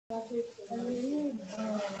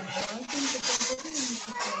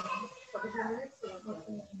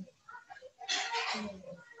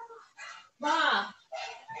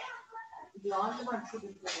Band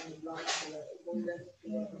ಮಾಡಿಸಿಬಿಟ್ಟು band golden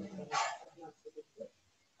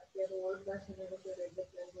ಅದು old fashion red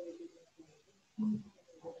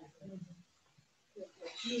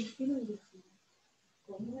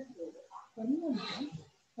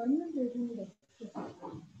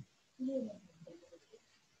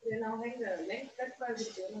ನಾವು ಹೆಂಗೆ ಲೆಂತ್ ಕಟ್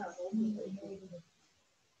ಮಾಡಿಬಿಡ್ತೀವಿ ನಾವು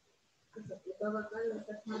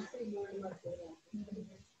ಕಟ್ ಮಾಡಿಸಿ ಗೋಲ್ಡ್ ಮಾಡ್ತೇವೆ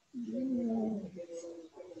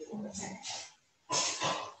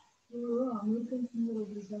ಅಮೆರಿಕನ್ ಸಿಂಗರ್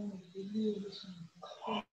ಒಬ್ಬರು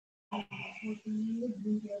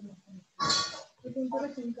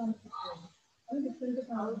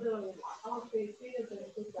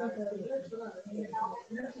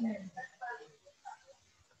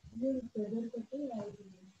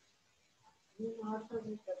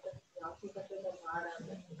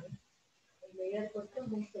ಲೇಯರ್ ಕೊಟ್ಟು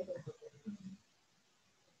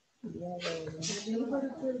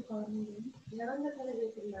ಯಾರಂಗ ತಲೆ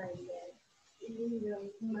ಬೇಕಿಲ್ಲ ಇಲ್ಲಿ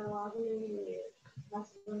ನಾವು ಆಗಲೇ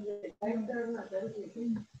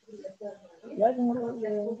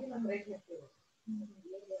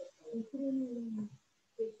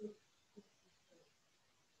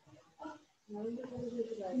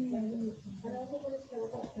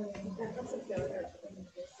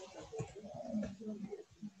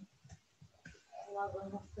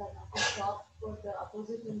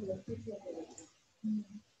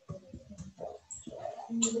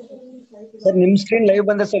ಸರ್ ನಿಮ್ ಸ್ಕ್ರೀನ್ ಲೈವ್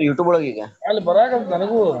ಬಂದ ಸರ್ ಯೂಟ್ಯೂಬ್ ಒಳಗೆ ಈಗ ಅಲ್ಲಿ ಬರಾಕ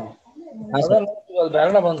ನನಗೂ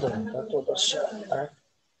ಬೇಡ ಬಂತು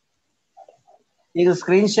ಈಗ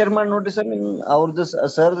ಸ್ಕ್ರೀನ್ ಶೇರ್ ಮಾಡಿ ನೋಡ್ರಿ ಸರ್ ನಿಮ್ ಅವ್ರದ್ದು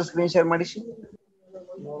ಸರ್ದು ಸ್ಕ್ರೀನ್ ಶೇರ್ ಮಾಡಿ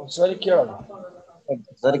ಸರಿ ಕೇಳೋಣ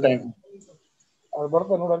ಸರಿ ಅದು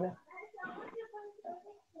ಬರ್ತಾ ನೋಡಲ್ಲಿ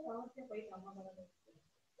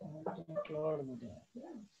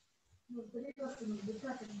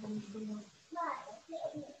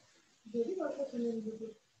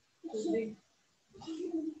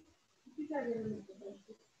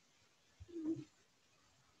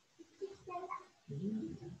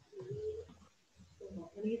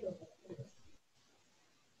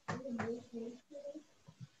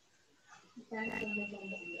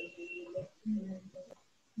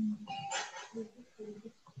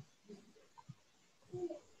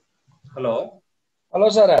ಹಲೋ ಹಲೋ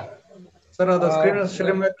ಸರ್ ಸರ್ ಅದು ಸ್ಕ್ರೀನ್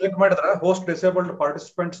ಶೇರಿಂಗ್ ಮೇಲೆ ಕ್ಲಿಕ್ ಮಾಡಿದ್ರೆ host disabled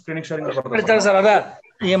participant screening sharing ಬರ್ತದೆ ಸರ್ ಅದ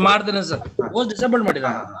ಮಾಡ್ತೀನಿ ಸರ್ ಹೋಸ್ಟ್ ಡಿಸೇಬಲ್ ಮಾಡಿದ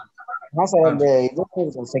ಹಾ ಸರ್ ಅದು ಇದು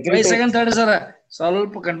ಸೆಕ್ಯೂರಿಟಿ ಸೆಕೆಂಡ್ ಥರ್ಡ್ ಸರ್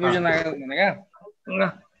ಸ್ವಲ್ಪ ಕನ್ಫ್ಯೂಷನ್ ಆಗಿದೆ ನನಗೆ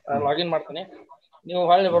ಲಾಗಿನ್ ಮಾಡ್ತೀನಿ ನೀವು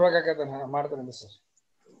ಹೊಳ್ಳಿ ಬರ್ಬೇಕಾಗತ್ತೆ ಮಾಡ್ತೀನಿ ಸರ್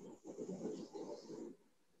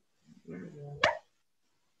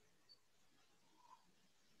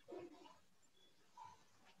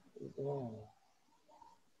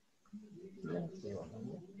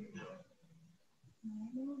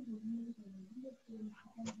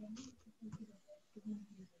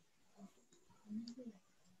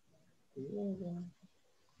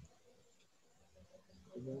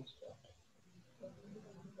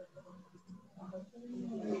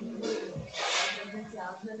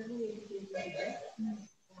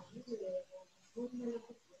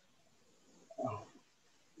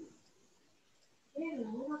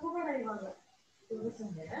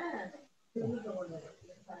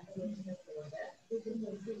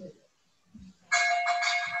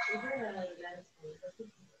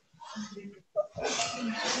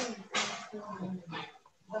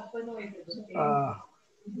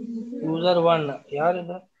ಯೂಸರ್ 1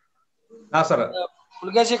 ಯಾರಿದ ಹಾ ಸರ್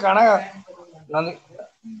ಪುಲ್ಕೇಶಿ ಕಾಣ ನನಗೆ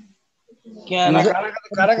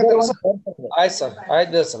ಆಯ್ತು ಸರ್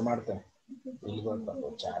ಆಯ್ತು ಸರ್ ಮಾಡ್ತೇನೆ ಇಲ್ಲಿ ಗೊತ್ತ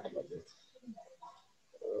ಚಾಟ್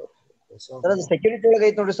ಸೆಕ್ಯೂರಿಟಿ ಒಳಗೆ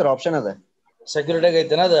ಐತೆ ನೋಡ್ರಿ ಸರ್ ಆಪ್ಷನ್ ಅದ ಸೆಕ್ಯೂರಿಟಿ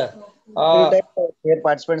ಐತೆನ ಅದ ಶೇರ್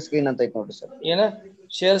ಪಾರ್ಟಿಸಿಪೆಂಟ್ ಸ್ಕ್ರೀನ್ ಅಂತ ಐತೆ ನೋಡ್ರಿ ಸರ್ ಏನ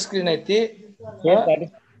ಶೇರ್ ಸ್ಕ್ರೀನ್ ಐತಿ ಶೇರ್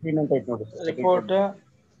ಪಾರ್ಟಿಸಿಪೆಂಟ್ ಸ್ಕ್ರೀನ್ ಅಂತ ಐತೆ ನೋಡ್ರಿ sir report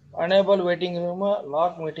unable waiting room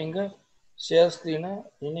lock meeting share screen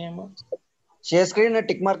name share screen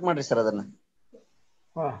tick mark ಮಾಡ್ರಿ ಸರ್ ಅದನ್ನ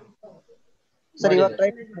ಹಾ ಸರ್ ಇವಾಗ ಟ್ರೈ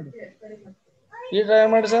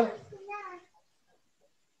ಮಾಡಿ ಸರ್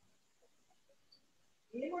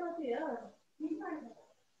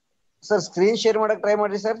ಸರ್ ಸ್ಕ್ರೀನ್ ಶೇರ್ ಮಾಡಕ್ ಟ್ರೈ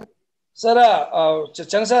ಮಾಡ್ರಿ ಸರ್ ಸರ್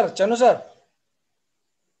ಚನ್ನು ಸರ್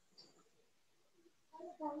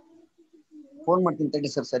ಫೋನ್ ಮಾಡ್ತೀನಿ ತಡಿ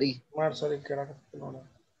ಸರ್ ಸರಿ ಮಾಡಿ ಸರಿ ಕೇಳಕತ್ತಿ ನೋಡ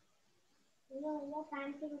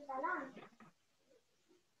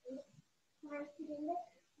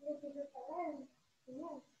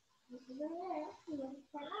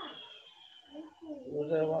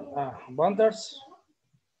ಬಂತ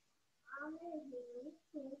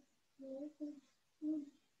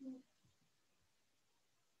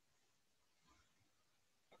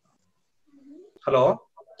ಹಲೋ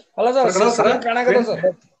ಅಲ್ಲ sir sir Kannada screen ಕಾಣಾಗದ sir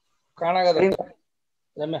sir ಕಾಣಾಗದ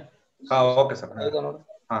ರಮ್ಯ ಹಾ ಓಕೆ ಸರ್ ನೋಡ್ರಿ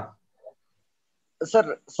ಹಾ ಸರ್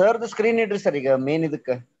ಸರ್ದ ಸ್ಕ್ರೀನ್ ಇಡ್ರಿ ಸರ್ ಈಗ ಮೇನ್ ಇದಕ್ಕ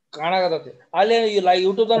ಕಾಣಾಗದತಿ ಅಲ್ಲಿ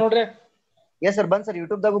ಯೂಟ್ಯೂಬ್ ದಾಗ ನೋಡ್ರಿ. ಎಸ್ ಸರ್ ಬಂದ್ ಸರ್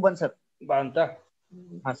ಯೂಟ್ಯೂಬ್ ದಾಗೂ ಬಂದ್ ಸರ್. ಬಾ ಅಂತ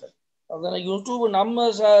ಹಾ ಸರ್ ಅದನ್ನ ಯೂಟ್ಯೂಬ್ ನಮ್ಮ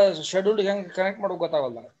ಶೆಡ್ಯೂಲ್ ಹೆಂಗ್ ಕನೆಕ್ಟ್ ಮಾಡೋದು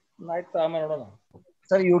ಗೊತ್ತಾಗಲ್ಲ. ಆಯ್ತು ಆಮೇಲೆ ನೋಡೋಣ.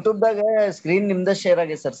 ಸರ್ ಯೂಟ್ಯೂಬ್ ದಾಗ ಸ್ಕ್ರೀನ್ ನಿಮ್ದ ಶೇರ್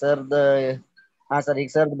ಆಗೈತೆ ಸರ್ ಸರ್ದ. ಹಾ ಸರ್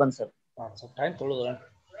ಈಗ ಸರ್ದ್ ಬಂದ್ ಸರ್. ಸ್ವಲ್ಪ ಟೈಮ್ ತೊಗೊಳುದ.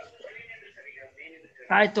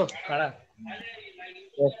 ಆಯ್ತು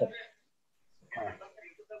ಎಸ್ ಸರ್.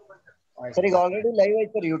 ಸರ್ ಈಗ ಆಲ್ರೆಡಿ ಲೈವ್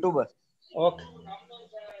ಐತೆ ಸರ್ ಯೂಟ್ಯೂಬ್. ಓಕೆ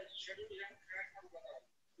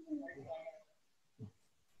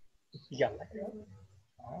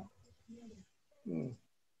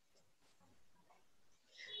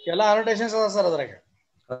ಎಲ್ಲ ಅನೋಟೇಷನ್ಸ್ ಅದ ಸರ್ ಅದ್ರಾಗ.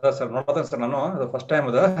 ಸರ್ ನೋಡ್ತೇನೆ ಸರ್ ನಾನು ಅದು ಫಸ್ಟ್ ಟೈಮ್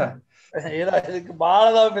ಅದು ಇದಕ್ಕೆ ಭಾಳ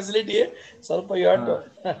ಅದಾವ ಫೆಸಿಲಿಟಿ. ಸ್ವಲ್ಪ ಇವತ್ತು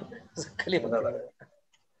ಕಲಿಬೇಕು.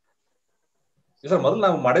 ಸರ್ ಮೊದಲು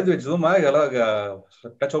ನಾವು ಮಾಡಿದ್ವಿ ಜೂಮ್ ಎಲ್ಲ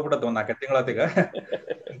ಟಚ್ ಹೋಗ್ಬಿಟ್ಟದ ಒಂದ್ 4 ತಿಂಗಳಾತೀಗ.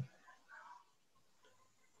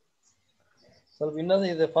 ಸ್ವಲ್ಪ ಇನ್ನೊಂದು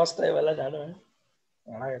ಇದೆ ಫಸ್ಟ್ ಟೈಮ್ ಎಲ್ಲ ನಾನು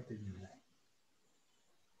ಮಾಡಾಕತ್ತಿದ್ದೀನಿ.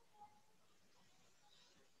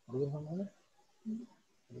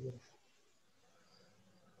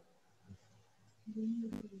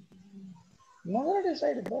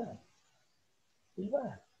 ಡಿಸೈಡ್ ಇಲ್ವಾ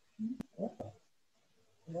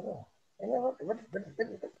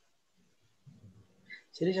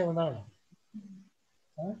ಶಿರೀಷ ಬಂದಾಳ.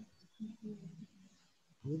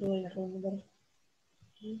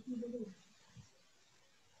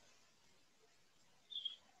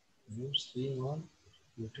 View stream on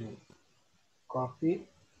YouTube. Copy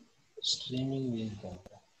streaming link.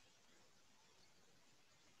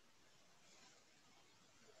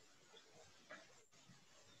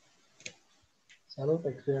 ಸ್ವಲ್ಪ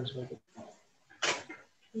ಎಕ್ಸ್ಪೀರಿಯನ್ಸ್ ಬೇಕು.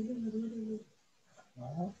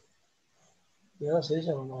 ಶಿರೀಷ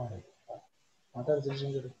ಬಂದ ಮಾತಾಡ ಶಿರೀಷ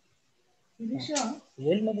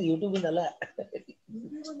ಎಲ್ಲಿ ಮತ್ತೆ ಯೂಟ್ಯೂಬ್ ಇಂದಲ್ಲ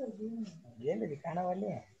ಎಲ್ಲಿ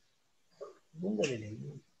ಕಾಣವಲ್ಲಿ ಮುಂದಲ್ಲಿ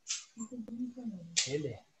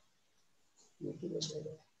ಎಲ್ಲಿ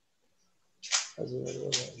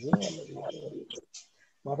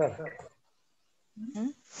ಮಾತಾಡ.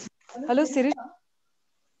 Hello Siri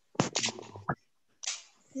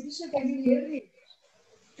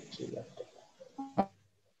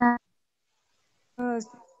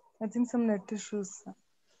I think some net issues.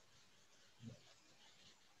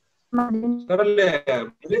 Sir ಅಲ್ಲಿ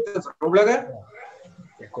ರೂಮ್ನಾಗ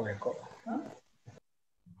eco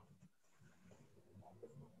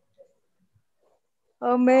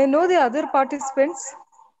May I know the other participants,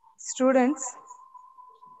 students?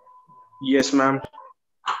 Yes, ma'am.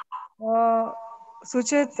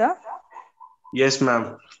 Sucheta? Yes, ma'am.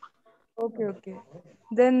 Okay.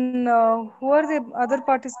 Then who are the other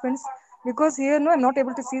participants? Because here, no, I'm not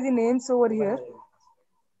able to see the names over here.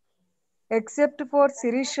 Except for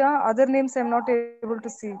Sirisha, other names I'm not able to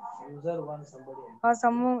see. User one somebody.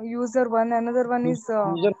 Some user one, another one is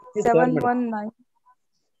user is sir, 719.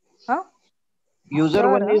 Huh? User Sir,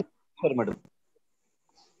 one is sir, madam.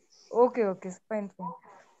 Okay, fine.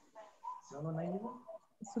 719.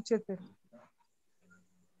 Sucheta.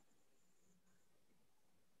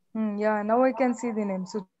 Yeah, now I can see the name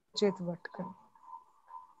Suchet Bhatkar.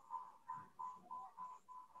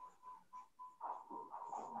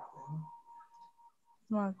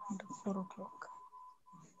 Mark 4 o'clock.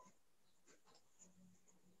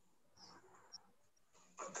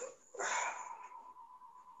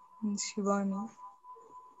 Shivani.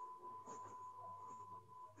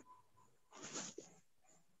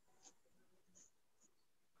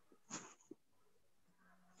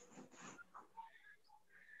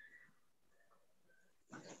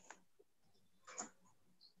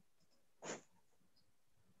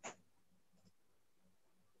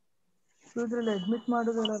 ಇದ್ರಲ್ಲಿ admit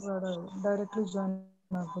ಮಾಡೋದೆಲ್ಲ ಬೇಡ, directly join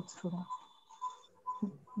ಆಗ್ಬೋದು student.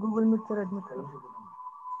 Google meet ತರ admit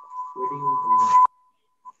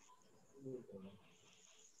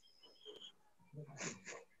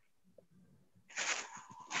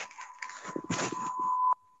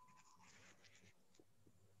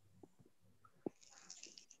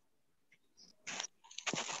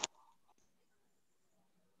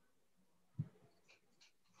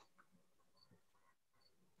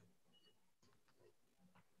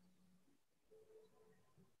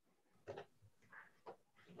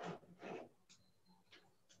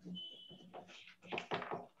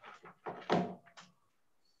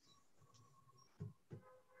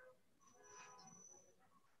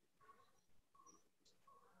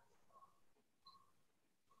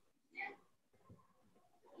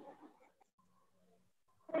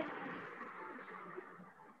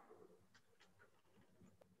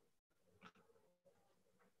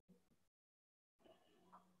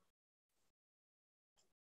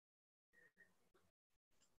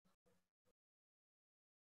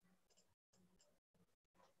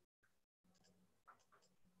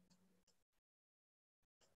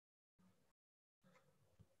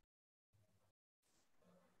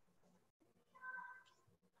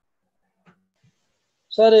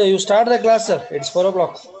Sir, you start the class, sir. It's 4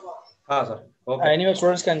 o'clock. Sir. Okay. Any of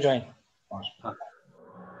students can join.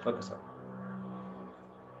 Okay, sir.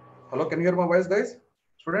 Hello, can you hear my voice, guys?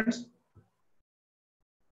 Students?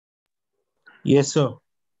 Yes, sir.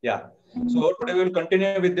 Yeah. So today we will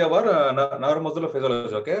continue with our neuromuscular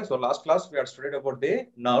physiology. Okay. So last class we had studied about the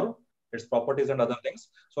nerve, its properties and other things.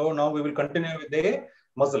 So now we will continue with the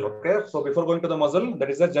muscle. Okay. So before going to the muscle, there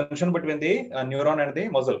is a junction between the neuron and the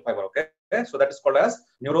muscle fiber. Okay. So that is called as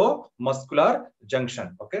neuromuscular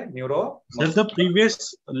junction. Okay. Sir, the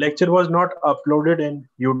previous lecture was not uploaded in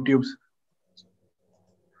YouTube.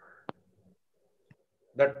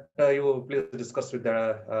 That you please discuss with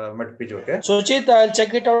the MedPG. Okay. Suchit, I'll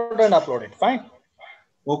check it out and upload it. Fine.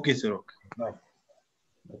 Okay, sir. Okay.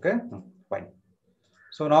 Okay. Fine.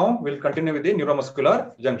 So now we'll continue with the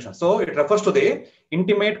neuromuscular junction. So it refers to the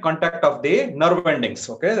intimate contact of the nerve endings.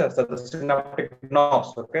 Okay, so the synaptic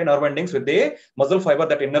nerves. Okay, nerve endings with the muscle fiber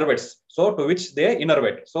that innervates. So to which they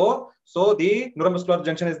innervate. So the neuromuscular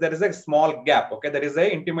junction is there is a small gap. Okay, there is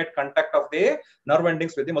a intimate contact of the nerve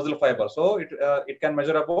endings with the muscle fiber. So it can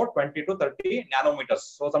measure about 20 to 30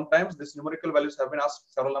 nanometers. So sometimes these numerical values have been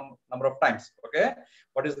asked several number of times. Okay,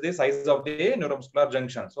 what is the size of the neuromuscular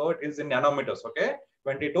junction? So it is in nanometers. Okay.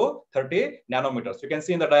 20 to 30 nanometers. You can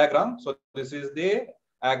see in the diagram. So this is the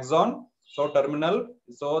axon. So terminal.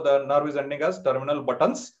 So the nerve is ending as terminal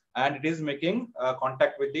buttons, and it is making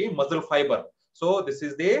contact with the muscle fiber. So this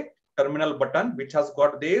is the terminal button which has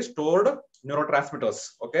got the stored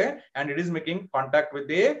neurotransmitters. Okay, and it is making contact with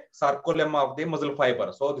the sarcolemma of the muscle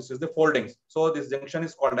fiber. So this is the foldings. So this junction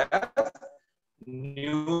is called as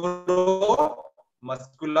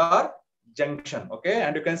neuromuscular junction. Okay,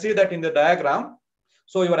 and you can see that in the diagram.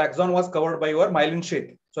 So your axon was covered by your myelin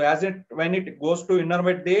sheath. So when it goes to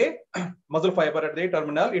innervate the muscle fiber at the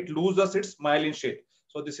terminal, it loses its myelin sheath.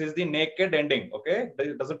 So this is the naked ending. Okay,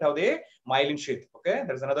 it doesn't have the myelin sheath. Okay,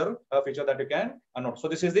 there is another feature that you can note. So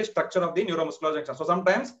this is the structure of the neuromuscular junction. So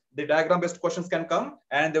sometimes the diagram-based questions can come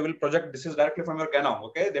and they will project. This is directly from your canal.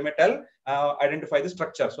 Okay, they may tell identify the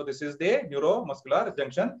structure. So this is the neuromuscular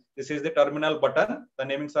junction. This is the terminal button. The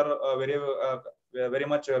namings are very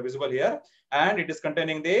much visible here, and it is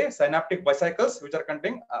containing the synaptic vesicles which are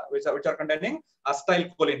containing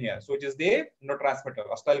acetylcholine here. So which is the neurotransmitter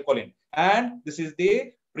acetylcholine, and this is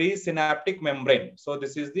the presynaptic membrane. So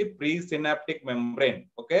this is the presynaptic membrane.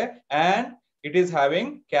 Okay, and it is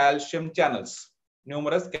having calcium channels.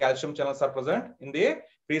 Numerous calcium channels are present in the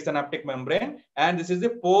presynaptic membrane, and this is the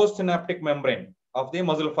postsynaptic membrane of the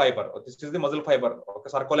muscle fiber. This is the muscle fiber, okay,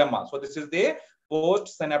 sarcolemma. So this is the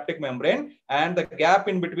postsynaptic membrane, and the gap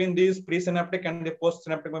in between these presynaptic and the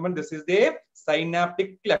postsynaptic membrane, this is the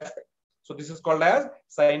synaptic cleft. So this is called as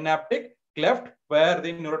synaptic cleft, where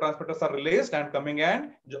the neurotransmitters are released and coming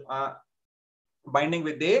and binding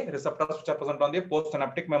with the receptors which are present on the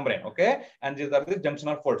postsynaptic membrane. Okay, and these are the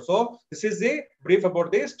junctional folds. So this is the brief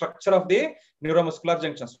about the structure of the neuromuscular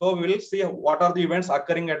junction. So we will see what are the events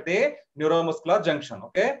occurring at the neuromuscular junction.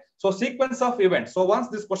 Okay, so sequence of events. So once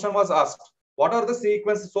this question was asked, what are the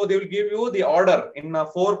sequences? So they will give you the order in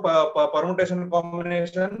 4 permutation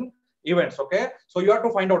combination events. Okay, so you have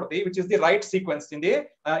to find out which is the right sequence in the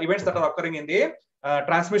events that are occurring in the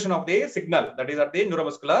transmission of the signal, that is at the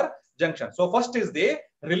neuromuscular junction. So first is the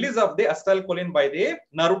release of the acetylcholine by the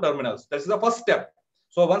nerve terminals. This is the first step.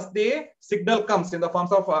 So once the signal comes in the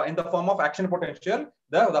form of action potential,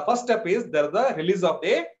 the first step is there is the release of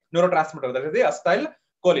the neurotransmitter, that is the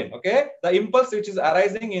acetylcholine. Okay, the impulse which is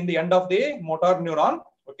arising in the end of the motor neuron.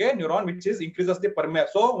 Okay, neuron which is increases the permeability.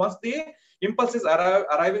 So once the impulse is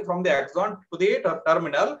arriving from the axon to the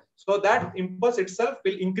terminal, so that impulse itself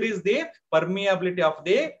will increase the permeability of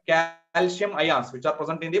the calcium ions which are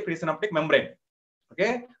present in the presynaptic membrane.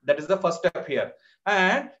 Okay, that is the first step here.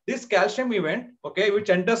 And this calcium event, okay,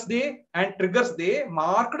 which enters the and triggers the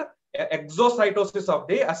marked exocytosis of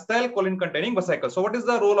the acetylcholine containing vesicles. So what is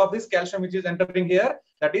the role of this calcium which is entering here?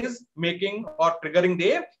 That is making or triggering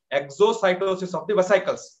the exocytosis of the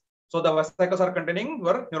vesicles. So the vesicles are containing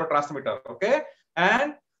your neurotransmitter. Okay,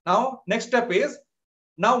 and now next step is,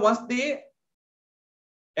 now once the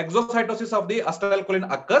exocytosis of the acetylcholine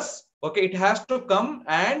occurs, okay, it has to come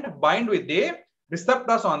and bind with the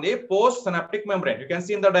receptors on the postsynaptic membrane. You can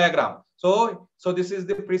see in the diagram. So this is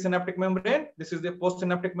the presynaptic membrane. This is the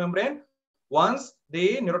postsynaptic membrane. Once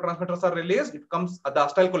the neurotransmitters are released, it comes the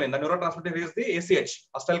acetylcholine. The neurotransmitter is the ACH,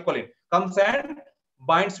 acetylcholine, comes and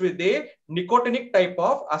binds with the nicotinic type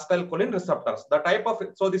of acetylcholine receptors. The type of,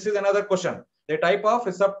 so this is another question. The type of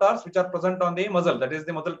receptors which are present on the muscle, that is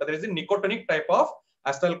the nicotinic type of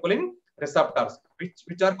acetylcholine receptors,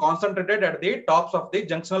 which are concentrated at the tops of the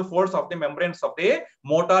junctional folds of the membranes of the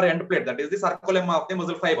motor end plate. That is the sarcolemma of the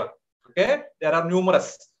muscle fiber. Okay, there are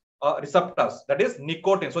numerous receptors. That is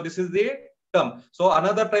nicotine. So this is the term. So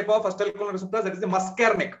another type of acetylcholine receptors, that is the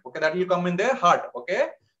muscarinic. Okay, that will come in the heart. Okay,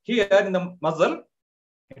 here in the muscle,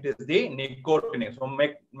 it is the nicotinic. So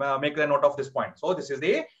make the note of this point. So this is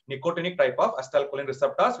the nicotinic type of acetylcholine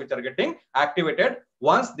receptors which are getting activated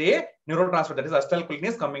once the neurotransmitter, that is acetylcholine,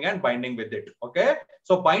 is coming and binding with it. Okay.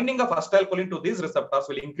 So binding of acetylcholine to these receptors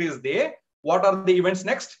will increase the, what are the events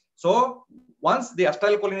next? So once the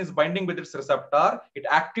acetylcholine is binding with its receptor, it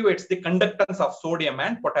activates the conductance of sodium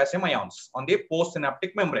and potassium ions on the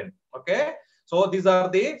postsynaptic membrane. Okay. So this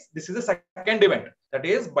is the second event, that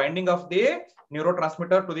is binding of the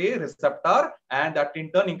neurotransmitter to the receptor, and that in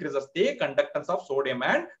turn increases the conductance of sodium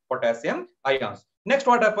and potassium ions. Next,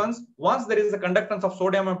 what happens once there is a conductance of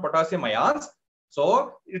sodium and potassium ions?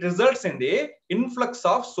 So it results in the influx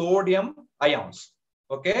of sodium ions.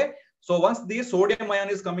 Okay. So once the sodium ion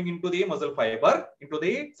is coming into the muscle fiber, into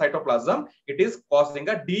the cytoplasm, it is causing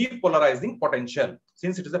a depolarizing potential,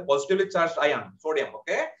 since it is a positively charged ion, sodium.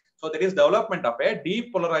 Okay. So there is development of a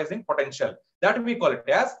depolarizing potential, that we call it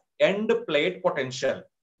as end plate potential.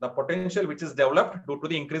 The potential which is developed due to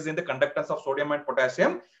the increase in the conductance of sodium and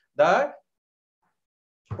potassium, the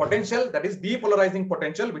potential, that is depolarizing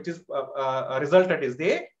potential, which is resulted is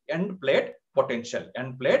the end plate potential.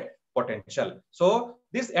 End plate potential. So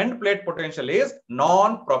this end plate potential is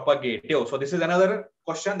non-propagative. So this is another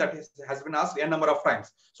question that has been asked a number of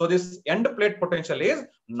times. So this end plate potential is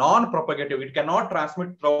non-propagative. It cannot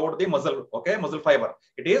transmit throughout the muscle, okay, muscle fiber.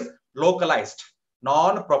 It is localized,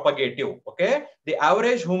 non-propagative. Okay, the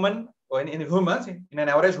average human, in an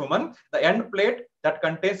average human, the end plate that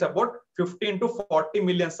contains about 15 to 40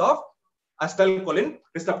 millions of acetylcholine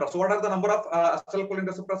receptors. So what are the number of acetylcholine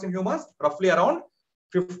receptors in humans? Roughly around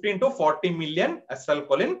 15 to 40 million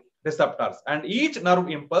acetylcholine receptors, and each nerve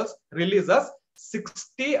impulse releases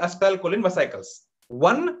 60 acetylcholine vesicles.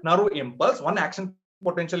 One nerve impulse, one action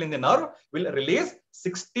potential in the nerve will release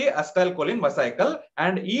 60 acetylcholine vesicle,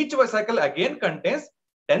 and each vesicle again contains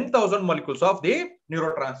 10,000 molecules of the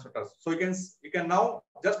neurotransmitters. So you can now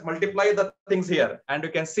just multiply the things here, and you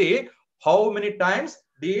can see how many times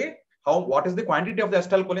what is the quantity of the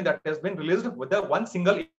acetylcholine that has been released with the one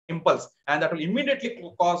single impulse, and that will immediately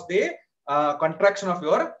cause the contraction of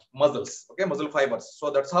your muscles, okay, muscle fibers. So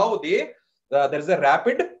that's how there is a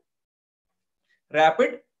rapid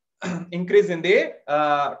increase in the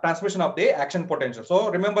transmission of the action potential. So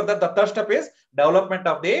remember that the third step is development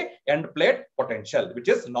of the end plate potential, which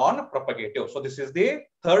is non-propagative. So this is the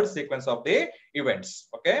third sequence of the events.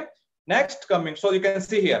 Okay. Next coming, so you can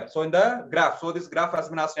see here. So in the graph, so this graph has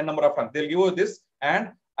been asked a number of times. They'll give you this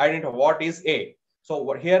and identify what is A.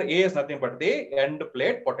 So here A is nothing but the end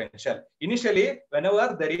plate potential. Initially,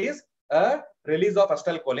 whenever there is a release of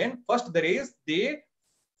acetylcholine, first there is the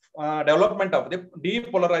development of the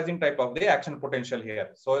depolarizing type of the action potential here.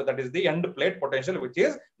 So that is the end plate potential, which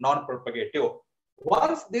is non-propagative.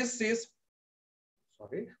 Once this is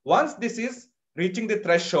reaching the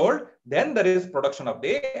threshold, then there is production of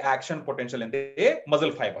the action potential in the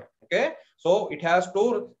muscle fiber. Okay, so it has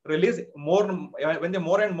to release more. When the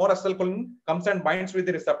more and more acetylcholine comes and binds with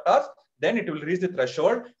the receptors, then it will reach the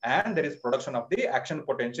threshold, and there is production of the action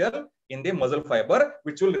potential in the muscle fiber,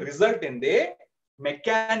 which will result in the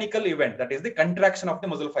mechanical event, that is the contraction of the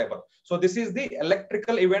muscle fiber. So this is the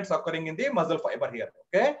electrical events occurring in the muscle fiber here.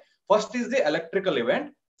 Okay, first is the electrical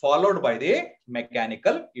event, followed by the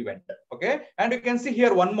mechanical event. Okay, and you can see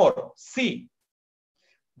here one more, C,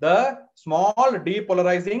 the small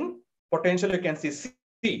depolarizing potential. You can see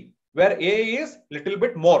C, where A is little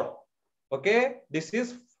bit more. Okay, this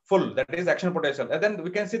is full, that is action potential, and then we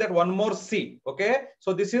can see that one more C. Okay,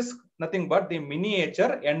 so this is nothing but the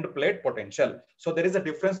miniature end plate potential. So there is a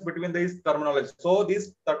difference between these terminologies. So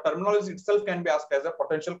the terminology itself can be asked as a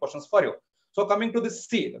potential questions for you. So coming to the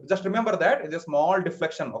C, just remember that it's a small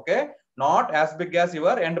deflection, okay, not as big as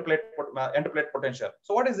your end plate potential.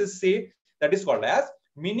 So what is this C? That is called as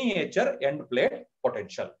miniature end plate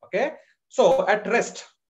potential. Okay, so at rest,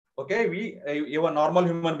 okay, even normal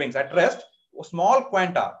human beings at rest, small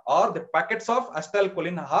quanta or the packets of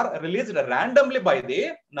acetylcholine are released randomly by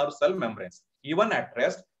the nerve cell membranes. Even at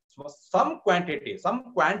rest, some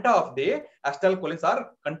quanta of the acetylcholines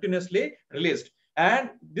are continuously released, and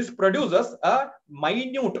this produces a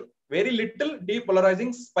minute, very little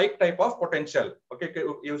depolarizing spike type of potential. Okay,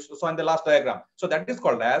 you saw in the last diagram. So that is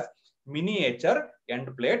called as miniature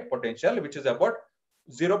end plate potential, which is about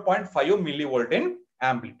 0.5 millivolt in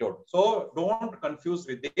amplitude. So don't confuse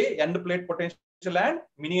with the end plate potential potential and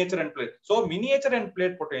miniature end plate. So miniature end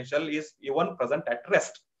plate potential is even present at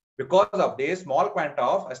rest because of the small quanta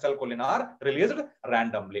of acetylcholine are released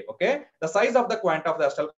randomly. Okay, the size of the quanta of the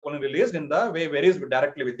acetylcholine released in the way varies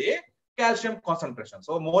directly with the calcium concentration.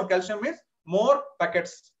 So more calcium means more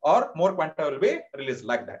packets or more quanta will be released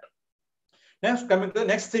like that. Next, coming to the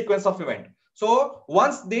next sequence of event. So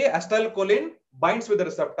once the acetylcholine binds with the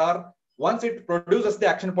receptor, once it produces the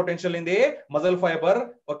action potential in the muscle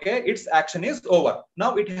fiber, okay, its action is over.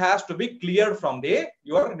 Now it has to be cleared from the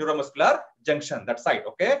your neuromuscular junction, that side.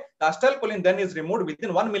 Okay, the acetylcholine then is removed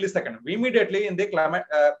within 1 millisecond. Immediately in the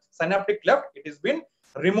synaptic cleft, it has been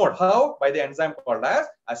removed. How? By the enzyme called as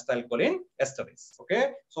acetylcholine esterase.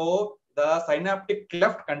 Okay, so the synaptic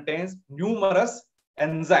cleft contains numerous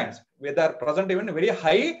enzymes which are present even very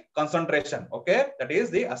high concentration. Okay, that is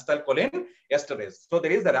the acetylcholine esterase. So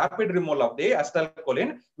there is the rapid removal of the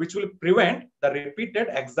acetylcholine which will prevent the repeated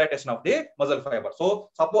excitation of the muscle fiber. So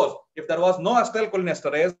suppose if there was no acetylcholine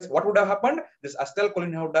esterase, what would have happened? This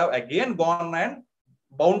acetylcholine would have again gone and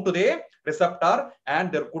bound to the receptor,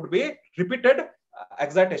 and there could be repeated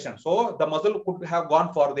excitation. So the muscle could have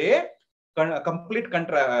gone for the complete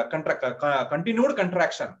continued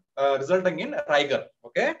contraction, resulting in rigor.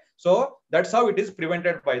 Okay, so that's how it is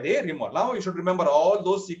prevented by the removal. Now you should remember all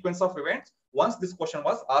those sequence of events once this question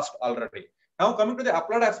was asked already. Now coming to the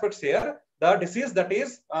applied aspects here, the disease that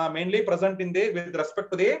is mainly present in the with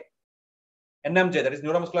respect to the NMJ, that is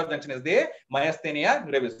neuromuscular junction, is the myasthenia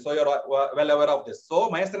gravis. So you're well aware of this. So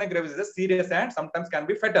myasthenia gravis is serious and sometimes can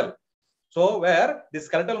be fatal. So where the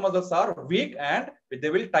skeletal muscles are weak and they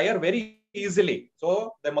will tire very easily.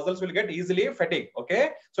 So the muscles will get easily fatigued.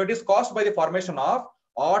 Okay. So it is caused by the formation of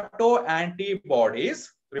autoantibodies.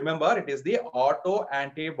 Remember, it is the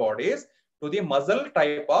autoantibodies to the muscle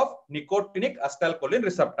type of nicotinic acetylcholine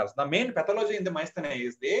receptors. The main pathology in the myasthenia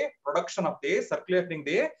is the production of the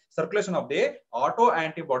circulation of the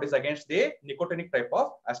autoantibodies against the nicotinic type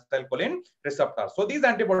of acetylcholine receptors. So these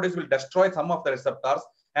antibodies will destroy some of the receptors,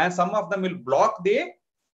 and some of them will block the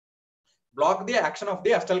action of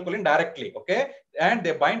the acetylcholine directly. Okay, and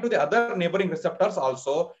they bind to the other neighboring receptors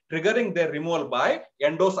also, triggering their removal by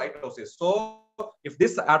endocytosis. So if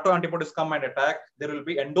this autoantibodies come and attack, there will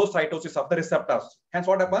be endocytosis of the receptors. Hence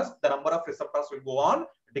what happens? The number of receptors will go on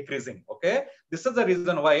decreasing. Okay, this is the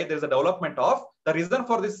reason why there is a development of the reason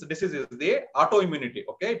for this disease is the autoimmunity.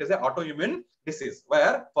 Okay, it is an autoimmune disease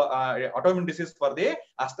where autoimmune disease for the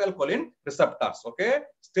acetylcholine receptors. Okay,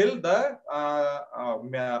 still the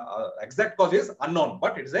exact cause is unknown,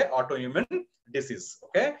 but it is an autoimmune disease.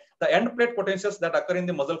 Okay, the end plate potentials that occur in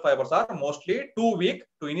the muscle fibers are mostly too weak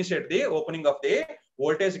to initiate the opening of the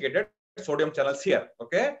voltage gated sodium channels here.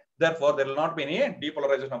 Okay, therefore there will not be any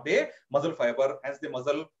depolarization of the muscle fiber, hence the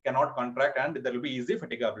muscle cannot contract and there will be easy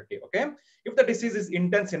fatigability. Okay, if the disease is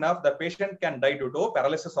intense enough, the patient can die due to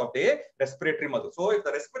paralysis of the respiratory muscle. So if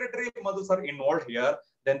the respiratory muscles are involved here,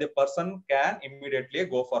 then the person can immediately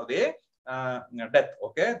go for the death.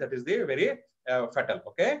 Okay, that is the very fatal.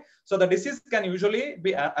 Okay, so the disease can usually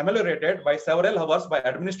be ameliorated by several hours by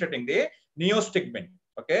administering the neostigmine.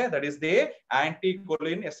 Okay, that is the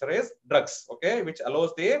anticholinesterase drugs. Okay, which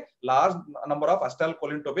allows the large number of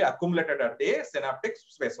acetylcholine to be accumulated at the synaptic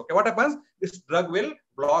space. Okay, what happens? This drug will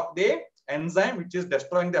block the enzyme which is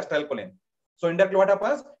destroying the acetylcholine. So indirectly what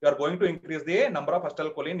happens? You are going to increase the number of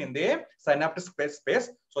acetylcholine in the synaptic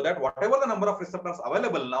space, so that whatever the number of receptors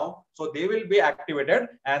available now, so they will be activated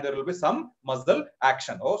and there will be some muscle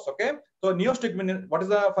action. Okay. So neostigmine, what is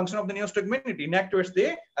the function of the neostigmine? It inactivates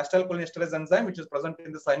the acetylcholinesterase enzyme which is present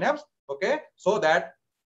in the synapse. Okay, so that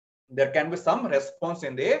there can be some response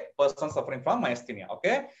in the person suffering from myasthenia.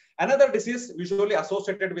 Okay, another disease usually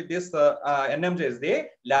associated with this NMJ is the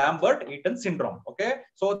Lambert-Eaton syndrome. Okay,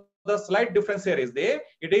 so the slight difference here is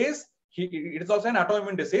it is also an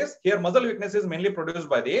autoimmune disease. Here muscle weakness is mainly produced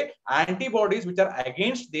by the antibodies which are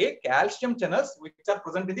against the calcium channels which are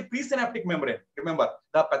present in the presynaptic membrane. Remember,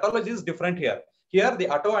 the pathology is different here. Here the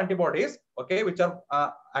autoantibodies, okay, which are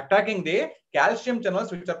attacking the calcium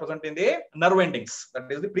channels which are present in the nerve endings,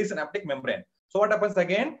 that is the presynaptic membrane. So what happens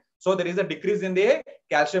again? So there is a decrease in the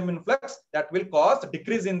calcium influx that will cause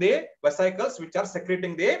decrease in the vesicles which are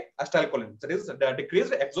secreting the acetylcholine. That is the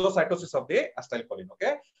decreased exocytosis of the acetylcholine.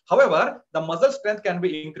 Okay. However, the muscle strength can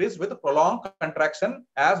be increased with prolonged contraction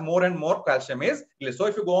as more and more calcium is released. So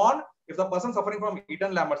if you go on, if the person suffering from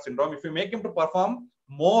Eaton-Lambert syndrome, if you make him to perform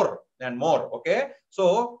more and more, okay,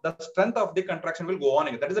 so the strength of the contraction will go on.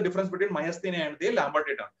 That is the difference between myasthenia and the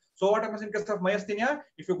Lambert-Eaton. So what happens in case of myasthenia?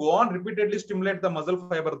 If you go on repeatedly stimulate the muscle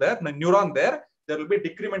fiber there, the neuron there will be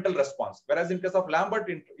decremental response. Whereas in case of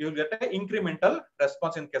Lambert, you get an incremental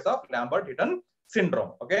response in case of Lambert-Eaton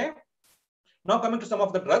syndrome. Okay. Now coming to some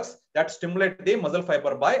of the drugs that stimulate the muscle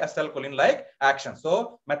fiber by acetylcholine-like action.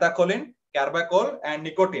 So methacholine, carbachol, and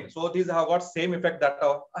nicotine. So these have got same effect that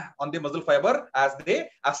on the muscle fiber as the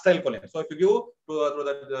acetylcholine. So if you give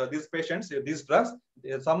to these patients these drugs,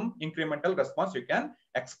 some incremental response you can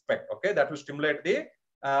expect. Okay, that will stimulate the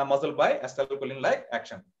muscle by acetylcholine-like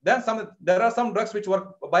action. Then there are some drugs which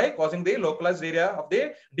work by causing the localized area of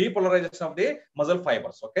the depolarization of the muscle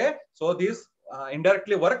fibers. Okay, so these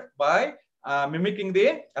indirectly work by mimicking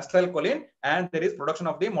the acetylcholine, and there is production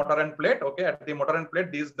of the motor end plate. Okay, at the motor end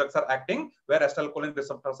plate, these drugs are acting where acetylcholine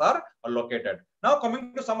receptors are located. Now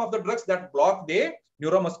coming to some of the drugs that block the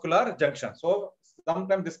neuromuscular junction. So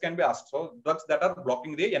sometimes this can be asked. So drugs that are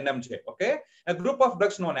blocking the NMJ. Okay, a group of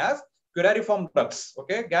drugs known as curariform drugs.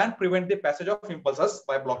 Okay, can prevent the passage of impulses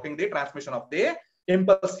by blocking the transmission of the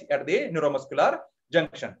impulse at the neuromuscular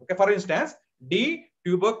junction. Okay, for instance,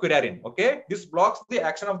 D-tubocurarin. Okay, this blocks the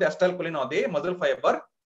action of the acetylcholine on the muscle fiber,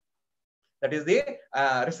 that is the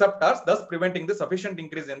receptors, thus preventing the sufficient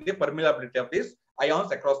increase in the permeability of these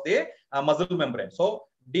ions across the muscle membrane. So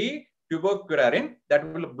D-tubocurarin that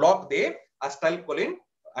will block the acetylcholine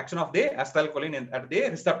action of the acetylcholine at the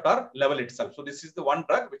receptor level itself. So this is the one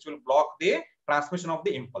drug which will block the transmission of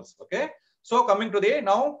the impulse. Okay. So coming to the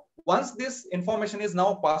now, once this information is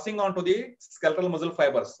now passing on to the skeletal muscle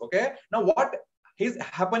fibers. Okay. Now what is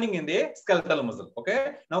happening in the skeletal muscle?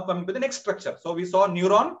 Okay. Now coming to the next structure. So we saw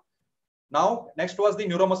neuron. Now next was the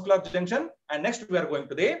neuromuscular junction, and next we are going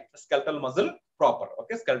to the skeletal muscle proper.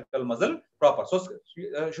 Okay, skeletal muscle proper. So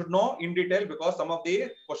should know in detail because some of the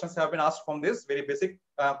questions have been asked from this. Very basic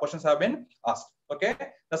questions have been asked. Okay,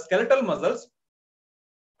 the skeletal muscles.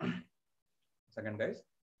 Second, guys.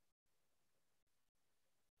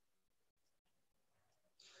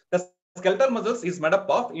 The skeletal muscles is made up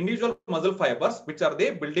of individual muscle fibers, which are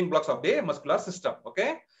the building blocks of the muscular system.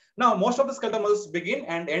 Okay. Now, most of the skeletal muscles begin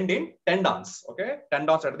and end in tendons. Okay,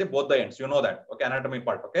 tendons at the both the ends. You know that. Okay, anatomy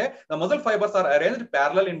part. Okay, the muscle fibers are arranged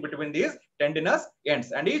parallel in between these tendinous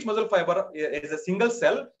ends, and each muscle fiber is a single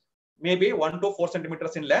cell, maybe 1 to 4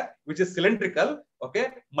 centimeters in length, which is cylindrical. Okay,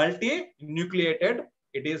 multi-nucleated.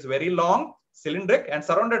 It is very long, cylindric, and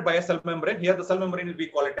surrounded by a cell membrane. Here, the cell membrane we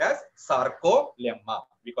call it as sarcolemma.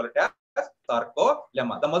 We call it as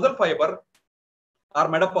sarcolemma. The muscle fiber are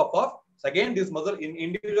made up of. So again, these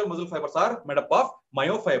individual muscle fibers are made up of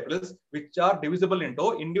myofibrils, which are divisible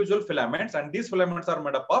into individual filaments, and these filaments are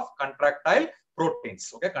made up of contractile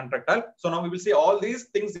proteins. Okay, contractile. So now we will see all these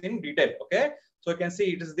things in detail. Okay, so you can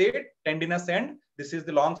see it is the tendinous end. This is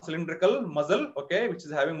the long cylindrical muscle. Okay, which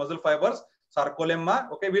is having muscle fibers.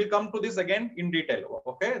 Sarcolemma. Okay, we'll come to this again in detail.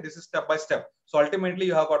 Okay, this is step by step. So ultimately,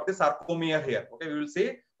 you have got the sarcomere here. Okay, we will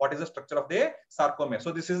see what is the structure of the sarcomere.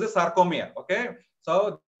 So this is the sarcomere. Okay,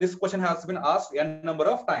 so this question has been asked a number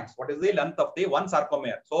of times. What is the length of the one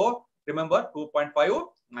sarcomere? So remember 2.5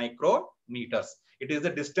 micrometers. It is the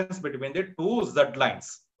distance between the two Z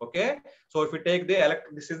lines. Okay. So if you take the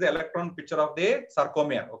this is the electron picture of the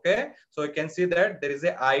sarcomere. Okay. So you can see that there is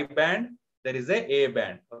a I band, there is a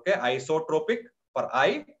band. Okay. Isotropic for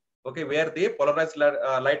I. Okay. Where the polarized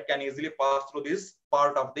light can easily pass through this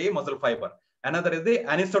part of the muscle fiber. Another is the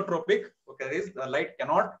anisotropic. Okay, is the light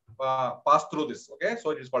cannot pass through this. Okay,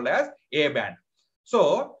 so it is called as A band.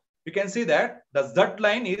 So you can see that the Z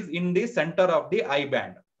line is in the center of the I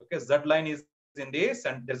band. Okay, Z line is in the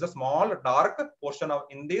center. There's a small dark portion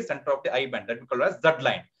in the center of the I band that we call as Z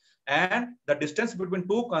line. And the distance between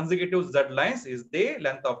two consecutive Z lines is the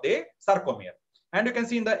length of the sarcomere. And you can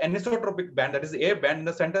see in the anisotropic band, that is A band, in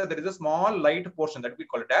the center there is a small light portion that we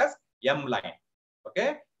call it as M line.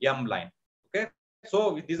 Okay, M line. Okay,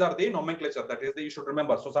 so these are the nomenclature that is you should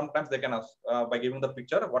remember. So sometimes they can ask by giving the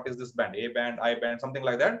picture, what is this band? A band, I band, something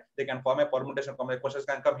like that. They can form a permutation. Questions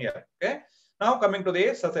can come here. Okay. Now coming to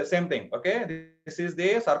the same thing. Okay, this is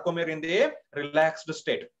the sarcomere in the relaxed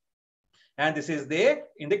state, and this is the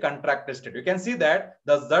in the contracted state. You can see that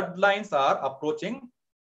the Z lines are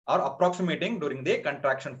approximating during the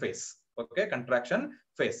contraction phase. Okay, contraction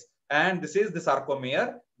phase. And this is the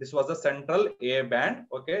sarcomere. This was the central A band.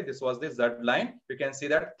 Okay, this was the Z line. You can see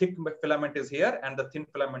that thick filament is here and the thin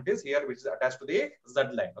filament is here, which is attached to the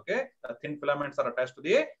Z line. Okay, the thin filaments are attached to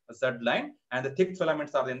the Z line and the thick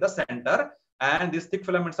filaments are in the center. And these thick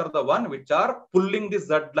filaments are the one which are pulling the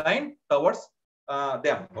Z line towards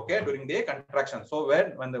them. Okay, during the contraction. So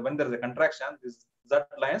when there is a contraction, these Z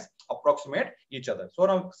lines approximate each other. So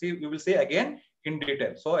now see, we will see again in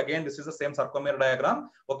detail. So again, this is the same sarcomere diagram.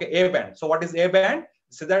 Okay, A band. So what is A band?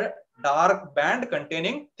 This is a dark band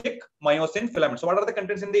containing thick myosin filaments. So what are the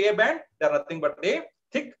contents in the A band? They are nothing but the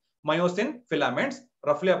thick myosin filaments.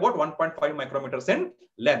 roughly about 1.5 micrometers in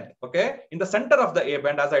length. Okay. In the center of the A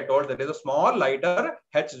band, as I told, there is a small lighter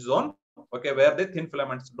H zone. Okay, where the thin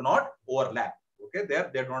filaments do not overlap. Okay,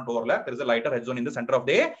 there they do not overlap. There is a lighter H zone in the center of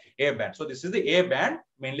the A band. So this is the A band,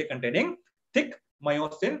 mainly containing thick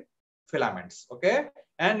myosin filaments. Okay,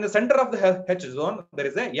 and in the center of the H zone, there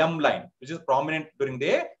is a M line, which is prominent during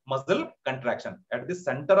the muscle contraction. At the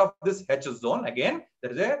center of this H zone, again,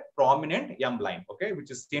 there is a prominent M line, okay,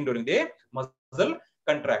 which is seen during the muscle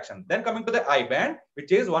contraction. Then coming to the I band,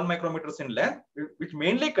 which is 1 micrometers in length, which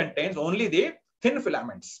mainly contains only the thin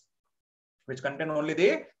filaments. Which contain only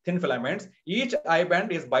the thin filaments. Each I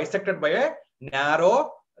band is bisected by a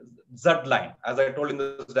narrow Z line, as I told in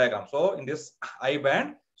this diagram. So in this I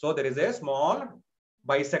band, so there is a small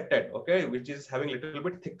bisected, okay, which is having a little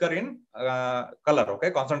bit thicker in color, okay,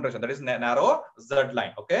 concentration. That is narrow Z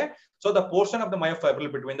line, okay. So the portion of the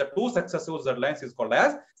myofibril between the two successive Z lines is called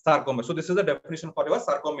as sarcomere. So this is the definition for your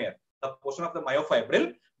sarcomere. The portion of the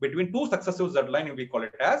myofibril between two successive Z lines, we call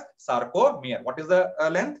it as sarcomere. What is the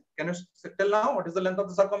length? Can you tell now? What is the length of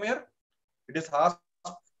the sarcomere? It is asked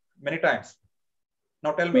many times.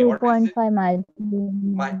 Now tell me. 2.5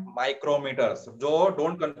 micrometers. So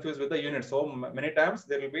don't confuse with the units. So many times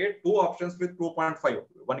there will be two options with 2.5.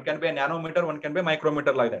 One can be a nanometer, one can be a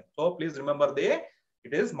micrometer, like that. So please remember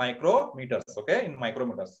it is micrometers. Okay, in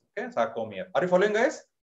micrometers. Okay, sarcomere. Are you following, guys?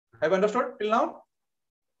 Have you understood till now?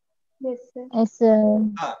 Yes, sir. Yes,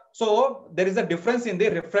 sir. So there is a difference in the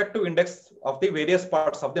refractive index of the various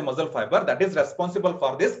parts of the muscle fiber that is responsible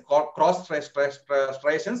for this cross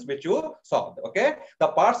striations which you saw. Okay, the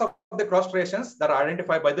parts of the cross striations that are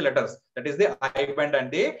identified by the letters, that is the I band and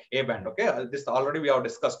the A band. Okay, this already we have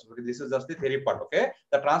discussed. This is just the theory part. Okay,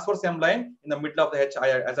 the transverse M line in the middle of the H,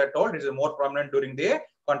 as I told, is more prominent during the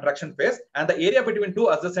contraction phase, and the area between two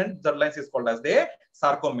adjacent Z lines is called as the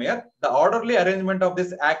sarcomere. The orderly arrangement of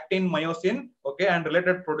this actin, myosin, okay, and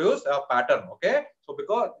related produce a pattern. Okay, so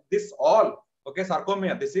because this all, okay,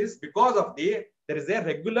 sarcomere, this is because of there is a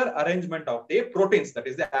regular arrangement of the proteins, that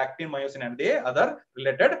is the actin, myosin, and the other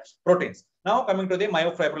related proteins. Now coming to the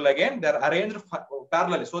myofibril again, they are arranged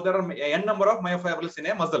parallelly. So there are n number of myofibrils in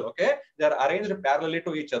a muscle. Okay, they are arranged parallelly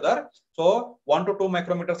to each other. So 1 to 2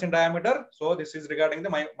 micrometers in diameter. So this is regarding the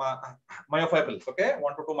myofibrils. Okay,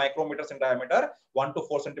 1 to 2 micrometers in diameter, 1 to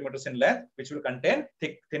 4 centimeters in length, which will contain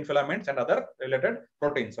thin filaments and other related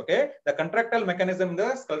proteins. Okay, the contractile mechanism in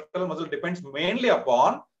the skeletal muscle depends mainly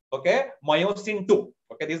upon, okay, myosin 2.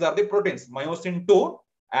 Okay, these are the proteins: myosin 2,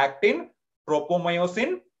 actin,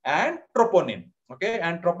 tropomyosin, and troponin. Okay,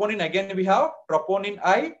 and troponin, again we have troponin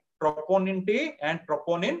I, troponin T, and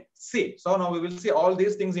troponin C. So now we will see all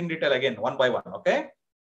these things in detail again, one by one. Okay,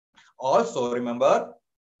 also remember,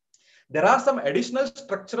 there are some additional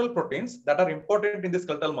structural proteins that are important in the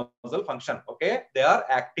skeletal muscle function. Okay, they are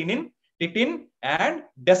actinin, titin, and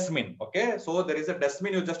desmin. Okay, so there is a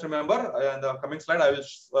desmin, you just remember. In the coming slide I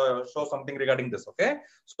will show something regarding this. Okay,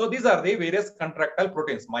 so these are the various contractile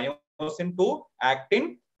proteins: myosin 2,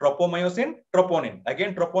 actin, tropomyosin, troponin.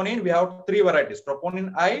 Again, troponin, we have three varieties: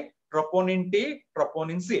 troponin I, troponin T,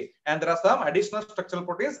 troponin C, and there are some additional structural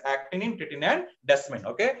proteins: actinin, titin, and desmin.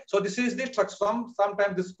 Okay, so this is the structure.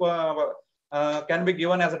 Sometimes this can be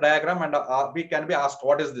given as a diagram, and we can be asked,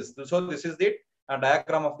 what is this? So this is the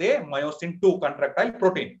diagram of the myosin 2 contractile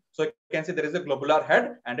protein. So you can see there is a globular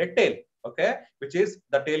head and a tail. Okay, which is,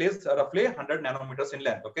 the tail is roughly 100 nanometers in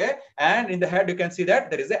length. Okay, and in the head you can see that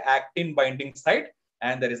there is a actin binding site,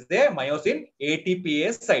 and there is the myosin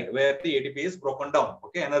ATPase site, where the ATP is broken down.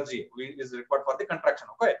 Okay, energy is required for the contraction.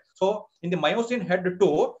 Okay, so in the myosin head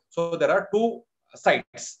 2, so there are two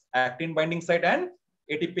sites: actin binding site and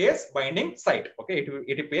ATPase binding site. Okay,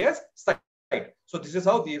 ATPase site. So this is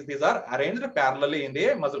how these are arranged parallelly in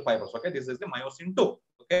the muscle fibers. Okay, this is the myosin 2.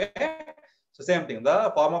 Okay, so same thing,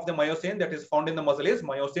 the form of the myosin that is found in the muscle is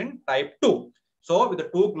myosin type 2. So with the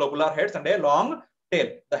two globular heads and a long tail.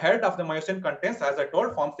 The head of the myosin contains, as I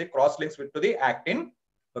told, forms the cross links to the actin.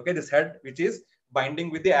 Okay, this head which is binding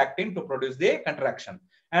with the actin to produce the contraction.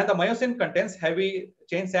 And the myosin contains heavy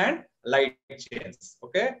chains and light chains.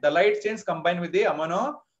 Okay, the light chains combine with the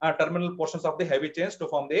amino terminal portions of the heavy chains to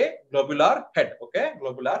form the globular head. Okay,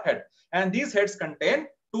 globular head. And these heads contain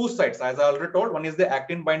two sites, as I already told. One is the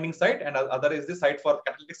actin binding site, and other is the site for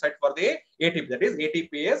catalytic site for the ATP, that is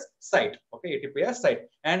ATPase site. Okay, ATPase site.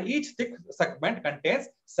 And each thick segment contains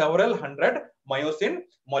several hundred myosin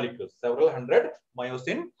molecules. Several hundred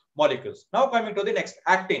myosin molecules. Now coming to the next,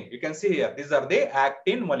 actin. You can see here, these are the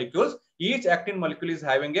actin molecules. Each actin molecule is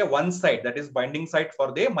having a one site, that is binding site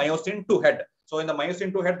for the myosin 2 head. So in the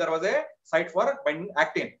myosin 2 head, there was a site for binding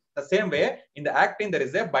actin. The same way, in the actin, there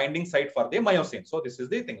is a binding site for the myosin. So this is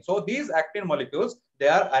the thing. So these actin molecules, they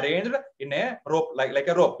are arranged in a rope, like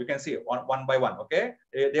a rope. You can see one by one. Okay,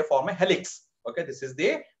 they form a helix. Okay, this is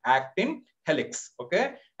the actin helix.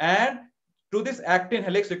 Okay, and to this actin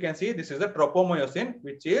helix, you can see this is the tropomyosin,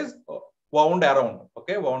 which is wound around.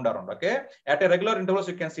 Okay, wound around. Okay, at a regular intervals,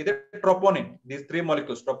 you can see the troponin. These three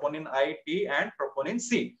molecules: troponin I, T, and troponin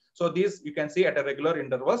C. So these you can see at a regular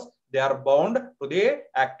intervals, they are bound to the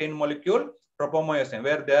actin molecule tropomyosin,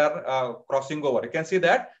 where they are crossing over. You can see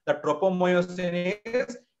that the tropomyosin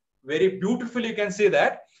is very beautifully. You can see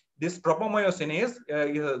that this tropomyosin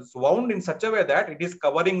is wound in such a way that it is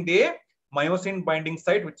covering the myosin binding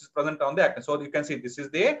site, which is present on the actin. So you can see this is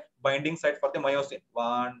the binding site for the myosin.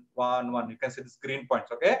 One. You can see this green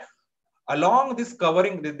points. Okay. Along this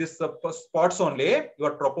covering this spots only,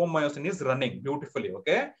 your tropomyosin is running beautifully.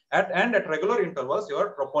 Okay. At regular intervals,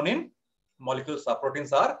 your troponin molecules or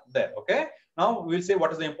proteins are there. Okay. Now we'll see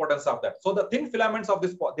what is the importance of that. So the thin filaments of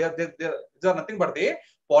this, they are nothing but the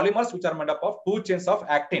polymers which are made up of two chains of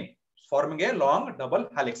actin, forming a long double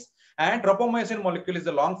helix. And tropomyosin molecule is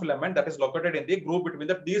a long filament that is located in the groove between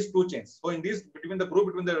these two chains. So in this between the groove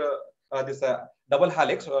between the this double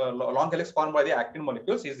helix, long helix formed by the actin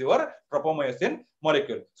molecules is your tropomyosin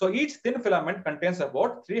molecule. So each thin filament contains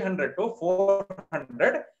about 300 to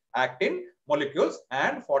 400 actin molecules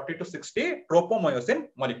and 40 to 60 tropomyosin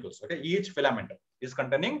molecules. Okay, each filament is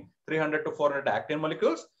containing 300 to 400 actin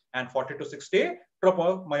molecules and 40 to 60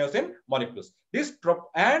 tropomyosin molecules. This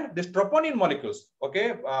troponin molecules,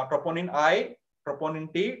 okay, troponin I,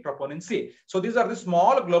 troponin T, troponin C. So these are the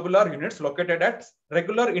small globular units located at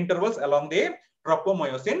regular intervals along the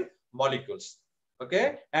tropomyosin molecules.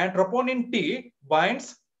 Okay, and troponin T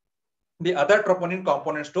binds the other troponin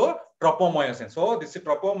components to tropomyosin. So this is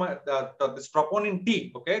this troponin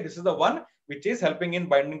T. Okay, this is the one which is helping in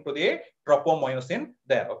binding to the tropomyosin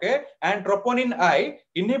there. Okay, and troponin I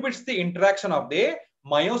inhibits the interaction of the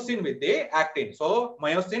myosin with the actin. So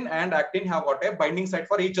myosin and actin have got a binding site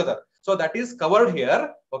for each other. So that is covered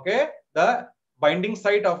here. Okay, the binding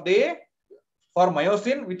site of the for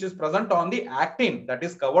myosin which is present on the actin, that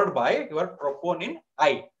is covered by your troponin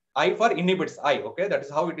I. I for inhibits I. Okay, that is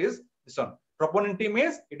how it is. This one. Troponin T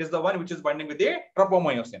means it is the one which is binding with the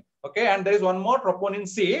tropomyosin. Okay, and there is one more troponin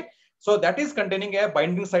C. So that is containing a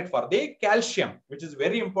binding site for the calcium, which is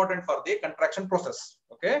very important for the contraction process.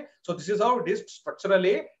 Okay, so this is how it is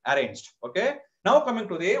structurally arranged. Okay, now coming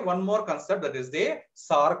to the one more concept, that is the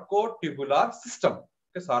sarcotubular system.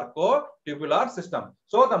 Okay, sarcotubular system.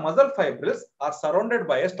 So the muscle fibrils are surrounded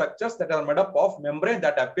by structures that are made up of membrane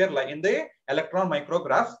that appear like in the electron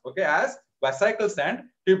micrographs. Okay, as vesicles and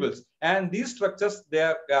tubules, and these structures they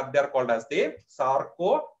are called as the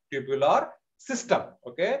sarcotubular system.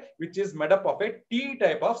 Okay, which is made up of a T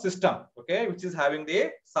type of system. Okay, which is having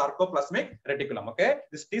the sarcoplasmic reticulum. Okay,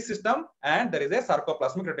 this T system and there is a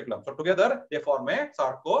sarcoplasmic reticulum. So together they form a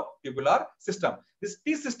sarcotubular system. This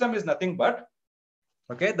T system is nothing but,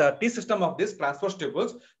 okay, the T system of these transverse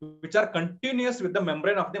tubules, which are continuous with the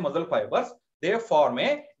membrane of the muscle fibers. They form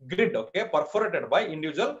a grid, okay, perforated by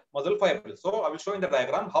individual muscle fibers. So I will show in the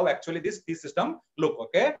diagram how actually this T system look.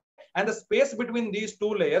 Okay, and the space between these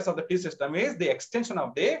two layers of the T system is the extension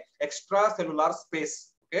of the extracellular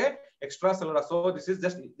space. Okay, extracellular. So this is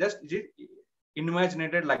just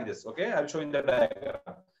imaginated like this. Okay, I will show in the diagram.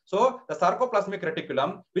 So the sarcoplasmic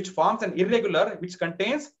reticulum, which forms an irregular, which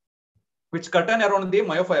curtain around the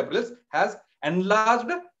myofibrils, has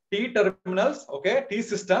enlarged T terminals, okay, T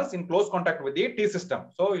systems in close contact with the T system.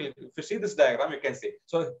 So if you see this diagram, you can see.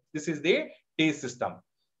 So this is the T system.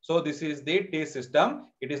 So this is the T system.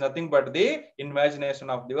 It is nothing but the imagination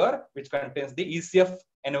of the which contains the ECF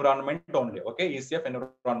environment only. Okay, ECF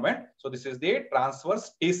environment. So this is the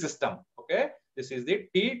transverse T system. Okay, this is the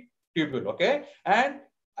T tubule. Okay, and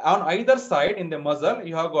on either side in the muscle,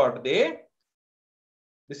 you have got the.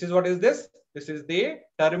 This is what is this? This is the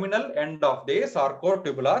terminal end of the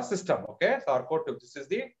sarcotubular system. Okay, sarcotubule. This is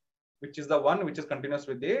the which is the one which is continuous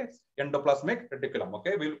with the endoplasmic reticulum.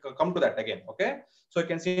 Okay, we will come to that again. Okay, so you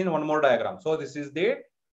can see in one more diagram. So this is the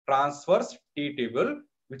transverse T tubule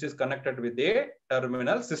which is connected with the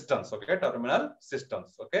terminal systems. Okay, terminal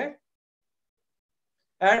systems. Okay.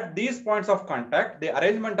 At these points of contact, the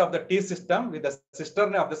arrangement of the T system with the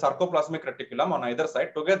cisternae of the sarcoplasmic reticulum on either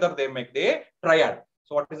side, together they make the triad.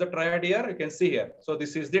 So what is the triad here? You can see here. So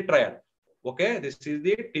this is the triad. Okay, this is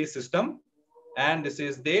the T system and this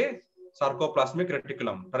is the sarcoplasmic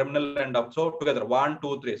reticulum, terminal end of. So together 1,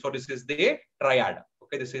 2, 3. So this is the triad.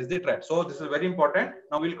 Okay, this is the triad. So this is very important.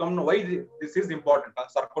 Now we'll come to why this is important.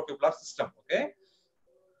 Sarcotubular system. Okay.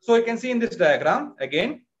 So you can see in this diagram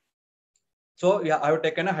again. So yeah, I have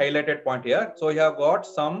taken a highlighted point here. So you have got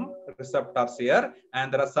some receptors here,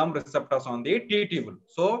 and there are some receptors on the T tubule.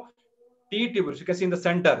 So T tubule, you can see in the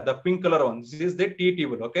center, the pink color one. This is the T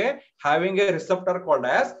tubule. Okay, having a receptor called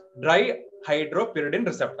as dihydropyridine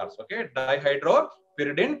receptors. Okay,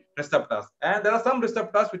 dihydropyridine receptors, and there are some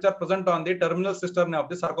receptors which are present on the terminal cistern of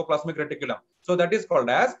the sarcoplasmic reticulum. So that is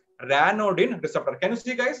called as ranodine receptor. Can you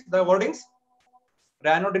see, guys, the wordings?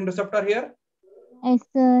 Ranodine receptor here. Yes,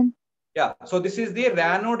 sir. Yeah, so this is the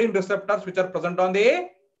ranodine receptors which are present on the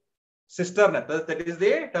cistern. That is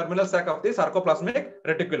the terminal sac of the sarcoplasmic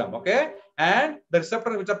reticulum. Okay, and the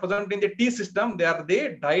receptors which are present in the T system, they are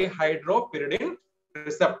the dihydropyridine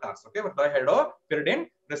receptors. Okay, dihydropyridine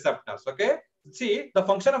receptors. Okay, see, the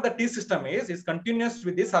function of the T system is continuous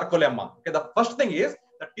with the sarcolemma. Okay, the first thing is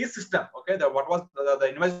the T system. Okay, what was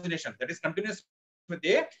the imagination that is continuous with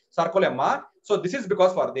the sarcolemma. So this is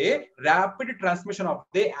because for the rapid transmission of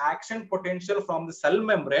the action potential from the cell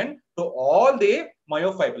membrane to all the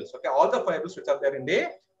myofibrils. Okay, all the fibrils which are there in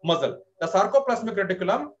the muscle. The sarcoplasmic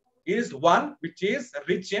reticulum is one which is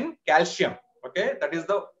rich in calcium. Okay, that is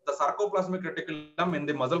the sarcoplasmic reticulum in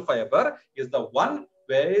the muscle fiber is the one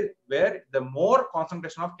where the more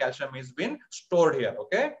concentration of calcium is been stored here.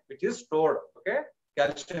 Okay, which is stored. Okay,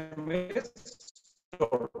 calcium is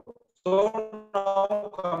stored. So now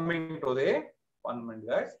coming to the 1 minute,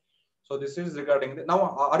 guys. So this is regarding the, now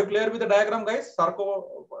are you clear with the diagram, guys?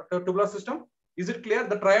 Sarcotubular system. Is it clear,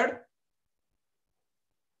 the triad?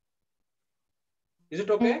 Is it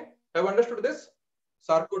okay? Have you understood this?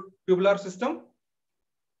 Sarcotubular system.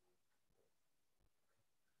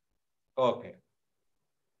 Okay.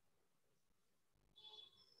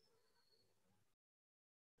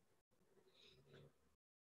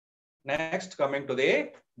 Next, coming to the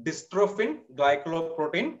dystrophin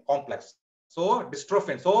glycoprotein complex. So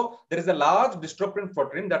dystrophin. So there is a large dystrophin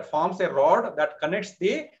protein that forms a rod that connects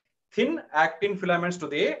the thin actin filaments to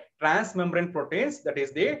the transmembrane proteins, that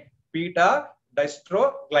is the beta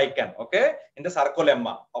dystroglycan. Okay, in the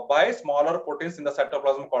sarcolemma by smaller proteins in the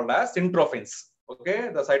cytoplasm called as syntrophins. Okay,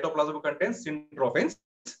 the cytoplasm contains syntrophins.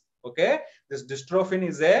 Okay, this dystrophin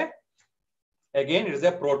is again it is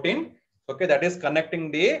a protein. Okay, that is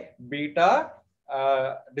connecting the beta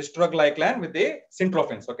dystroglycan with the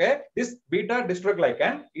syntrophins. Okay, this beta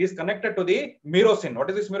dystroglycan is connected to the myrosin. What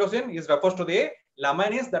is this myrosin? Is refers to the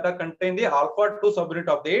lamines that are contain the alpha 2 subunit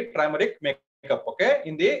of the trimeric makeup. Okay,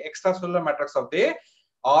 in the extracellular matrix of the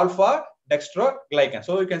alpha dystroglycan.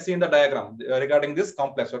 So you can see in the diagram regarding this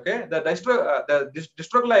complex. Okay, the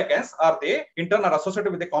dystroglycans are the in turn are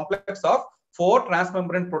associated with the complex of 4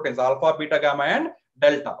 transmembrane proteins, alpha, beta, gamma, and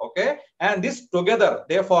delta. Okay, and this together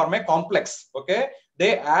they form a complex. Okay,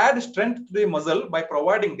 they add strength to the muscle by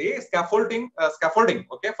providing the scaffolding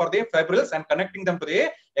okay, for the fibrils and connecting them to the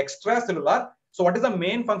extracellular. So what is the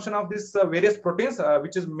main function of these various proteins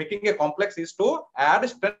which is making a complex is to add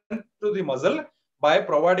strength to the muscle by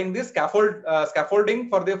providing the scaffolding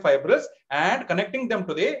for the fibrils and connecting them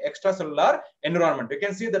to the extracellular environment. You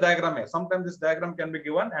can see the diagram here. Sometimes this diagram can be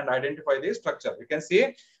given and identify the structure. You can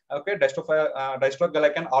see, okay,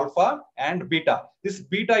 dystroglycan alpha and beta. This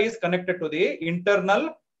beta is connected to the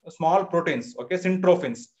internal small proteins, okay,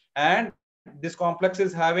 syntrophins, and this complex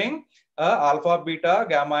is having alpha, beta,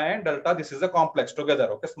 gamma, and delta. This is a complex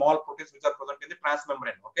together. Okay, small proteins which are present in the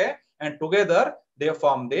transmembrane. Okay, and together they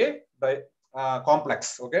form the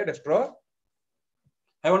complex. Okay,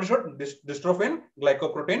 I understood this dystrophin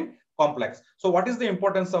glycoprotein complex. So what is the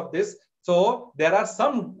importance of this? So there are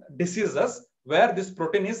some diseases where this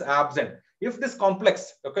protein is absent. If this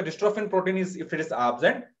complex, okay, dystrophin protein is, if it is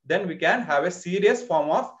absent, then we can have a serious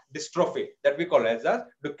form of dystrophy that we call as a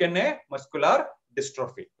Duchenne muscular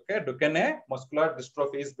dystrophy. Okay, Duchenne muscular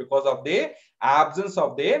dystrophy is because of the absence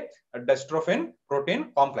of the dystrophin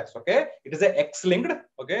protein complex. Okay, it is a X-linked.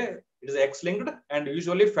 Okay, it is X-linked and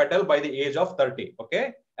usually fatal by the age of 30.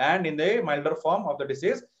 Okay, and in the milder form of the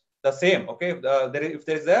disease, the same. Okay, if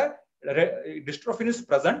there is a dystrophin is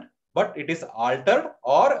present, but it is altered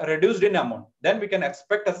or reduced in amount, then we can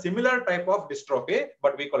expect a similar type of dystrophy,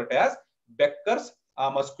 but we call it as Becker's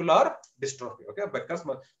muscular dystrophy. Okay, Becker's.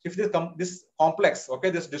 If this complex, okay,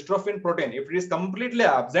 this dystrophin protein, if it is completely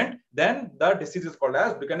absent, then the disease is called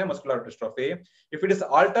as Duchenne muscular dystrophy. If it is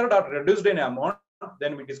altered or reduced in amount,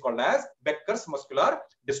 then it is called as Becker's muscular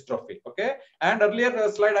dystrophy. Okay, and earlier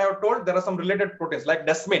slide I have told there are some related proteins like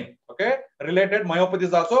desmin. Okay, related myopathy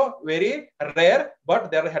is also very rare,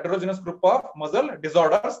 but there are heterogeneous group of muscle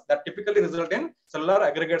disorders that typically result in cellular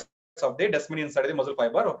aggregates of the desmin inside the muscle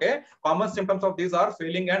fiber. Okay, common symptoms of these are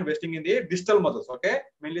swelling and wasting in the distal muscles. Okay,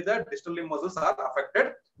 mainly the distal limb muscles are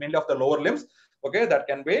affected, mainly of the lower limbs. Okay, that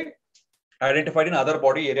can be identified in other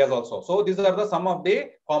body areas also. So these are the some of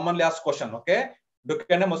the commonly asked question. Okay.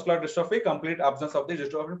 Duchenne muscular dystrophy, complete absence of the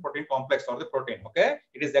dystrophin protein complex or the protein. Okay,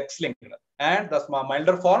 it is X-linked, and the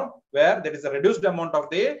milder form where there is a reduced amount of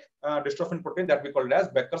the dystrophin protein that we call it as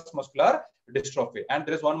Becker's muscular dystrophy. And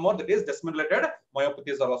there is one more, that is disseminated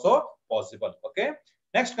myopathies are also possible. Okay.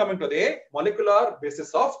 Next, coming to the molecular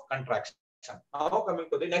basis of contraction. Now coming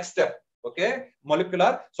to the next step. Okay,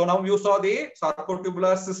 molecular. So now you saw the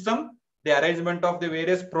sarcotubular system, the arrangement of the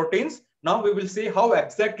various proteins. Now we will see how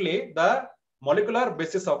exactly the molecular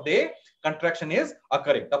basis of the contraction is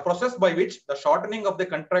occurring. The process by which the shortening of the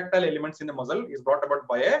contractile elements in the muscle is brought about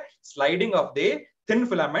by a sliding of the thin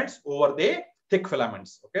filaments over the thick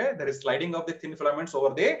filaments. Okay, there is sliding of the thin filaments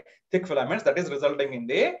over the thick filaments that is resulting in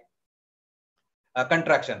the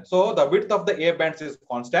contraction. So the width of the A bands is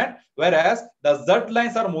constant, whereas the Z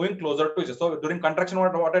lines are moving closer to each other. So during contraction,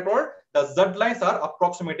 what I told, the Z lines are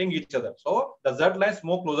approximating each other. So the Z lines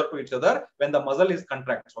move closer to each other when the muscle is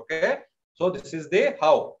contracted. Okay. So this is the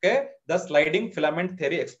how. Okay. The sliding filament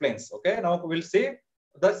theory explains. Okay. Now we'll see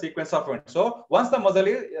the sequence of events. So once the muscle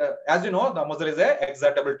is, as you know, the muscle is a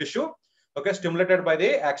excitable tissue. Okay, stimulated by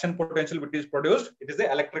the action potential which is produced, it is the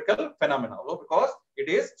electrical phenomena. So because it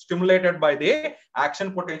is stimulated by the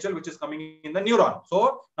action potential which is coming in the neuron.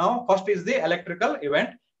 So now first is the electrical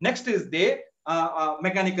event. Next is the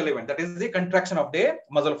mechanical event. That is the contraction of the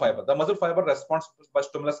muscle fiber. The muscle fiber responds by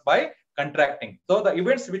stimulus by contracting. So the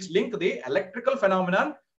events which link the electrical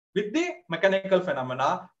phenomenon with the mechanical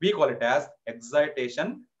phenomena, we call it as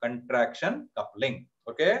excitation, contraction, coupling.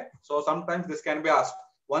 Okay. So sometimes this can be asked.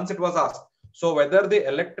 Once it was asked, so whether the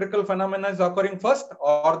electrical phenomena is occurring first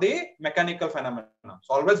or the mechanical phenomena.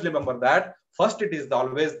 So always remember that first it is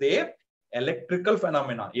always the electrical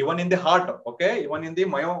phenomena, even in the heart. Okay, even in the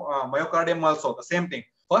myocardium also the same thing.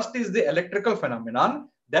 First is the electrical phenomenon,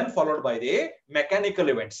 then followed by the mechanical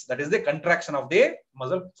events. That is the contraction of the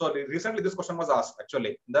muscle. So recently this question was asked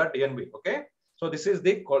actually in the DNB. Okay, so this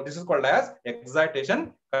is called as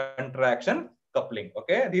excitation, contraction, coupling.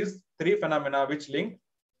 Okay, these three phenomena which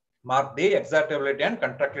mark the excitability and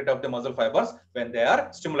contractility of the muscle fibers when they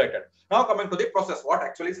are stimulated. Now coming to the process, what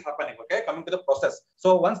actually is happening? Okay, coming to the process.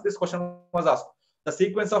 So once this question was asked, the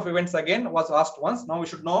sequence of events again was asked once. Now we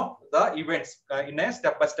should know the events in a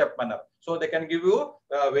step-by-step manner. So they can give you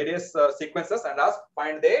various sequences and ask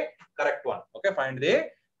find the correct one. Okay, find the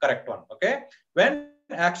correct one. Okay, when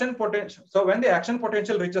action potential. So when the action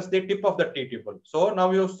potential reaches the tip of the T tubule. So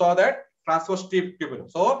now you saw that transverse T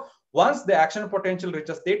tubule. So once the action potential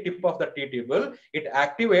reaches the tip of the T tubule, it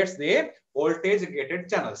activates the voltage gated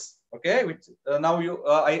channels. Okay, which now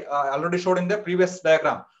I already showed in the previous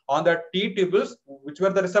diagram. On the T tubules, which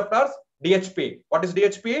were the receptors? DHP. What is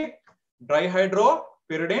DHP?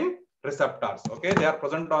 Dihydropyridine receptors. Okay, they are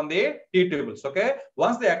present on the T tubules. Okay,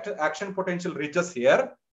 once the action potential reaches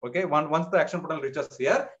here, okay, once the action potential reaches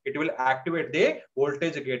here, it will activate the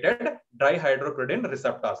voltage gated dihydropyridine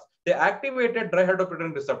receptors. The activated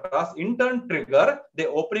dihydropyridine receptors in turn trigger the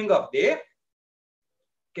opening of the,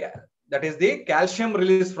 that is the calcium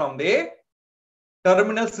release from the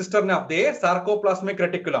terminal cistern of the sarcoplasmic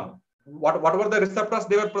reticulum. What were the receptors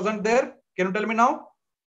they were present there? Can you tell me now?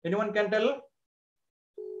 Anyone can tell?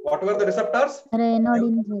 What were the receptors?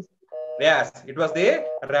 Ryanodine. Yes, it was the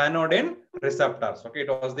ryanodine receptors. Okay, it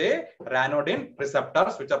was the ryanodine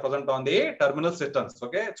receptors which are present on the terminal cisterns.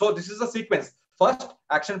 Okay, so this is the sequence. First,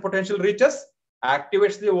 action potential reaches,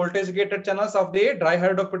 activates the voltage gated channels of the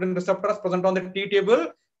dihydropyridine receptors present on the T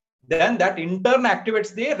tubule. Then that in turn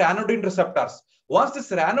activates the ryanodine receptors. Once these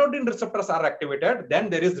ryanodine receptors are activated, then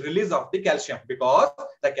there is release of the calcium because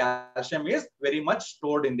the calcium is very much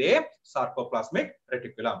stored in the sarcoplasmic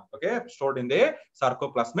reticulum. Okay, stored in the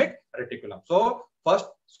sarcoplasmic reticulum. So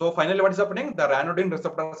finally what is happening? The ryanodine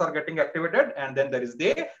receptors are getting activated and then there is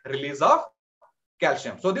the release of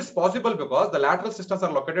calcium. So this is possible because the lateral systems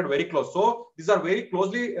are located very close. So these are very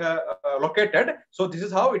closely located. So this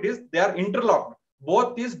is how it is. They are interlocked.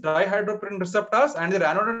 Both these dihydropyridine receptors and the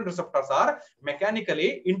ryanodine receptors are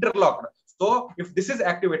mechanically interlocked. So if this is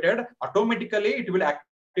activated, automatically it will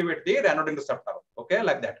activate the ryanodine receptor. Okay,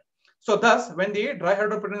 like that. So thus, when the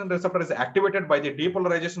dihydropyridine receptor is activated by the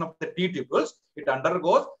depolarization of the T tubules, it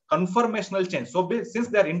undergoes conformational change. So since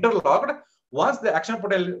they are interlocked, once the action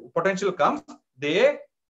potential comes, they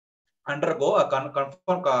undergo a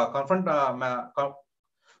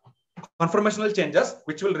conformational changes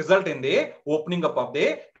which will result in the opening up of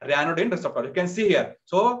the ryanodine receptor. You can see here.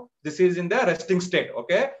 So this is in the resting state.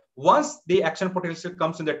 Okay. Once the action potential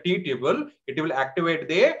comes in the T tubule, it will activate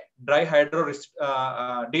the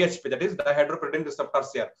DHP, that is dihydropyridine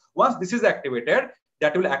receptors here. Once this is activated,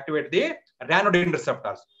 that will activate the ryanodine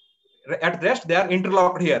receptors. At rest, they are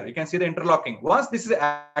interlocked here. You can see the interlocking. Once this is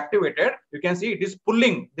activated, you can see it is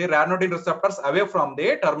pulling the ryanodine receptors away from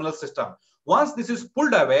the terminal system. Once this is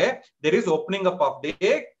pulled away, there is opening up of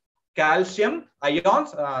the calcium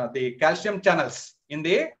ions, the calcium channels in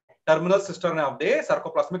the terminal system of the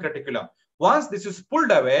sarcoplasmic reticulum. Once this is pulled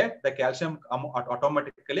away, the calcium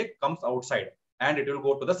automatically comes outside and it will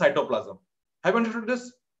go to the cytoplasm. Have you understood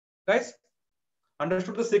this, guys?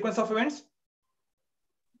 Understood the sequence of events?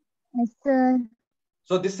 Yes, sir.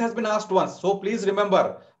 So this has been asked once. So please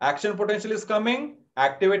remember, action potential is coming,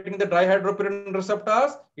 activating the dihydropyridine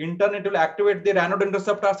receptors. In turn, it will activate the ryanodine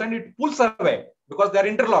receptors and it pulls away because they are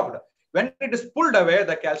interlocked. When it is pulled away,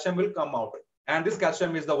 the calcium will come out. And this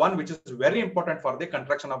calcium is the one which is very important for the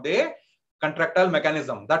contraction of the contractile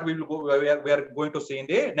mechanism that we are going to see in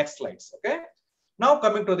the next slides. Okay. Now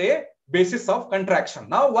coming to the basis of contraction.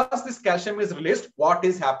 Now once this calcium is released, what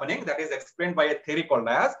is happening? That is explained by a theory called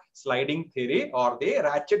as sliding theory or the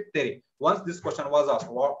ratchet theory. Once this question was asked,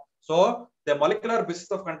 so the molecular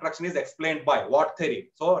basis of contraction is explained by what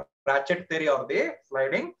theory? So ratchet theory or the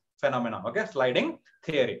sliding phenomena. Okay, sliding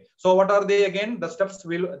theory. So what are they again? The steps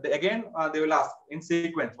they will ask in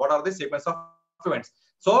sequence. What are the sequence of events?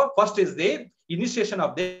 So first is the initiation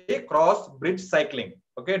of the cross bridge cycling.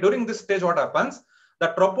 Okay, during this stage, what happens?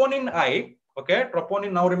 The troponin I, okay,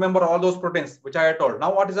 troponin, now remember all those proteins which I had told.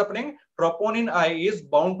 Now what is happening? Troponin I is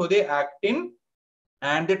bound to the actin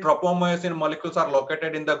and the tropomyosin molecules are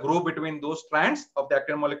located in the groove between those strands of the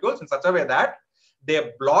actin molecules in such a way that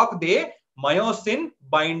they block the myosin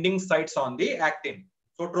binding sites on the actin.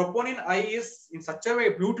 So troponin I is in such a way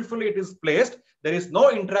beautifully it is placed. There is no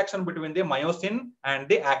interaction between the myosin and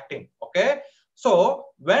the actin. Okay. So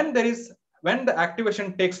when the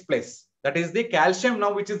activation takes place, that is the calcium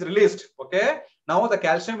now which is released. Okay. Now the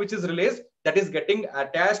calcium which is released, that is getting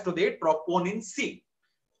attached to the troponin C.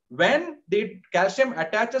 When the calcium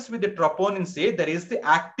attaches with the troponin C, there is the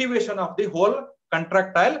activation of the whole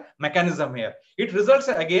contractile mechanism here. It results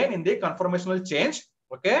again in the conformational change,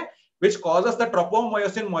 okay, which causes the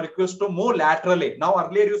tropomyosin molecules to move laterally. Now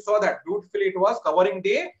earlier you saw that beautifully it was covering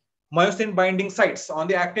the myosin binding sites on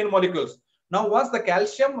the actin molecules. Now once the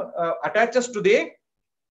calcium attaches to the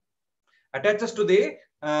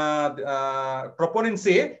troponin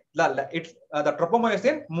C, the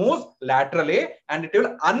tropomyosin moves laterally and it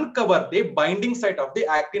will uncover the binding site of the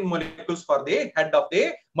actin molecules for the head of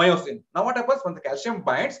the myosin. Now what happens when the calcium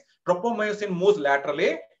binds? Tropomyosin moves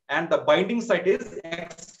laterally and the binding site is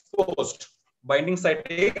exposed. Binding site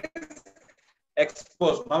is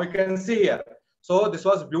exposed. Now you can see here. So this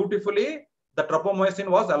was beautifully, the tropomyosin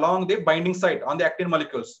was along the binding site on the actin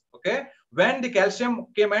molecules. Okay. When the calcium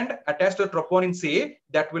came and attached to troponin C,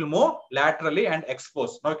 that will move laterally and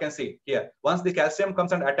expose. Now you can see here. Once the calcium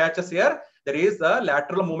comes and attaches here, there is the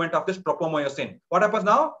lateral movement of this tropomyosin. What happens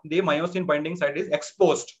now? The myosin binding site is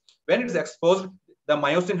exposed. When it is exposed, the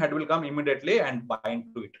myosin head will come immediately and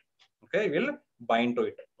bind to it. Okay, will bind to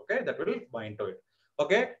it. Okay, that will bind to it.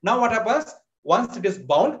 Okay. Now what happens? Once it is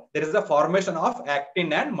bound, there is a formation of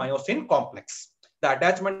actin and myosin complex. The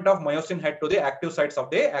attachment of myosin head to the active sites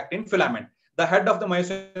of the actin filament. The head of the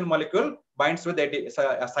myosin molecule binds with ATP.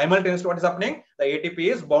 Simultaneously, what is happening? The ATP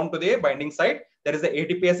is bound to the binding site. There is the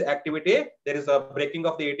ATPase activity. There is a breaking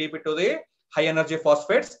of the ATP to the high energy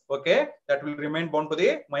phosphates. Okay, that will remain bound to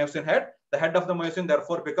the myosin head. The head of the myosin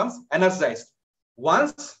therefore becomes energized.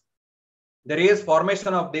 Once there is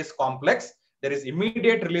formation of this complex, there is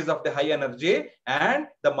immediate release of the high energy and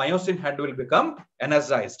the myosin head will become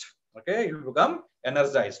energized. Okay, it will become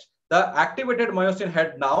energized. The activated myosin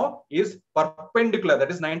head now is perpendicular, that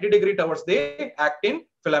is 90 degrees towards the actin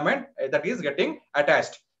filament that is getting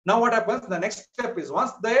attached. Now what happens? The next step is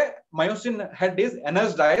once the myosin head is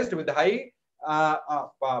energized with the high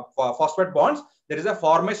phosphate bonds, there is a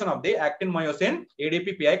formation of the actin myosin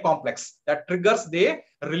ADP-PI complex that triggers the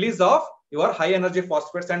release of your high energy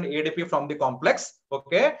phosphates and ADP from the complex.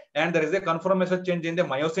 Okay, and there is a conformational change in the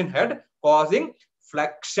myosin head causing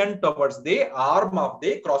flexion towards the arm of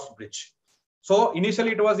the cross bridge. So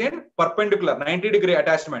initially it was in perpendicular 90-degree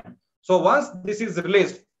attachment. So once this is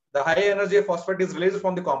released, the high energy phosphate is released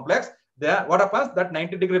from the complex. There, what happens? That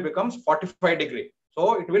 90-degree becomes 45-degree.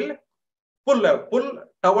 So it will pull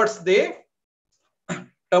towards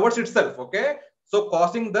itself. Okay, so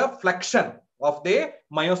causing the flexion of the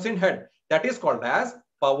myosin head. That is called as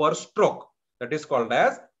power stroke. That is called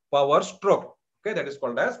as power stroke. Okay, that is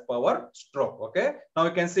called as power stroke. Okay, now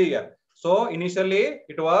you can see here. So initially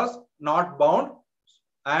it was not bound,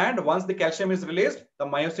 and once the calcium is released, the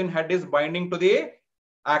myosin head is binding to the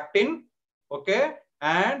actin. Okay,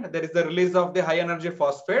 and there is the release of the high energy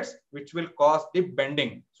phosphates, which will cause the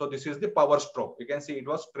bending. So this is the power stroke. You can see it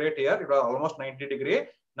was straight here. It was almost 90 degree.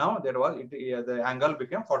 Now there was the angle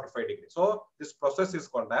became 45 degree. So this process is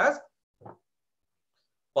called as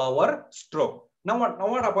power stroke. Now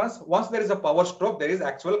what happens? Once there is a power stroke, there is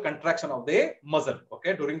actual contraction of the muscle.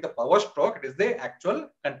 Okay, during the power stroke, it is the actual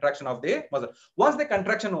contraction of the muscle. Once the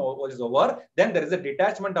contraction is over, then there is a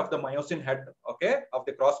detachment of the myosin head, okay, of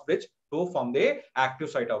the cross bridge to form the active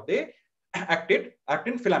site of the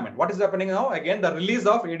actin filament. What is happening now? Again, the release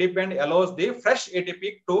of ADP and allows the fresh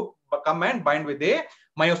ATP to come and bind with the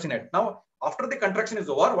myosin head. Now, after the contraction is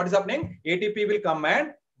over, what is happening? ATP will come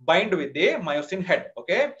and bind with the myosin head.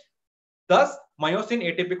 Okay. Thus, myosin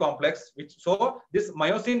ATP complex, so this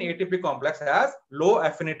myosin ATP complex has low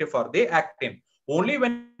affinity for the actin. Only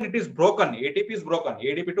when it is broken, ATP is broken,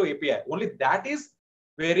 ADP to API, only that is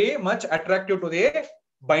very much attractive to the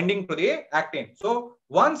binding to the actin. So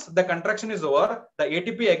once the contraction is over, the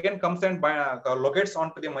ATP again comes and locates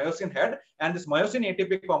onto the myosin head, and this myosin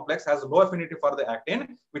ATP complex has low affinity for the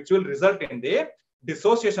actin, which will result in the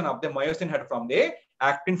dissociation of the myosin head from the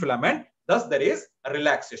actin filament. Thus, there is a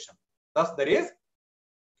relaxation.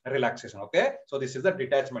 Okay, so this is the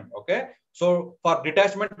detachment. Okay, so for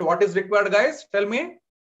detachment, what is required, guys? Tell me.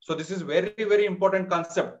 So this is very, very important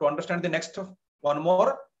concept to understand the next one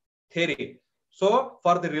more theory. So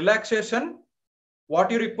for the relaxation,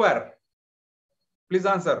 what you require? Please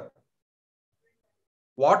answer.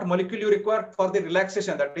 What molecule you require for the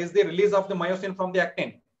relaxation? That is the release of the myosin from the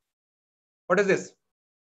actin. What is this?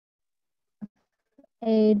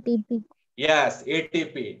 ATP. Yes,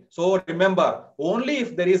 ATP. So remember, only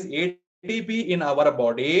if there is ATP in our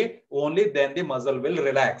body, only then the muscle will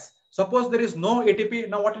relax. Suppose there is no ATP,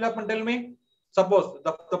 now what will happen? Tell me. Suppose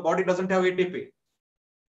the body doesn't have ATP.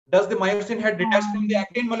 Does the myosin head detach from the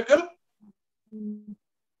actin molecule?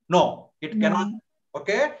 No, it cannot.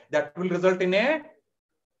 Okay, that will result in a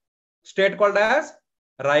state called as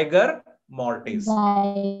rigor mortis.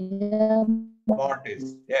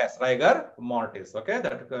 Mortis. Yes, rigor mortis. Okay,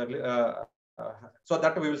 that so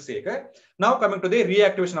that we will see. Okay. Now coming to the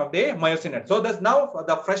reactivation of the myosin head. So that's now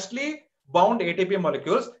the freshly bound ATP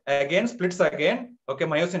molecules again splits again. Okay,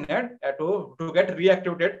 myosin head to get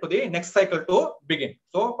reactivated to the next cycle to begin.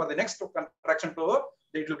 So for the next contraction to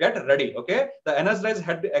it will get ready. Okay, the energized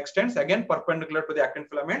head extends again perpendicular to the actin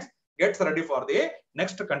filaments, gets ready for the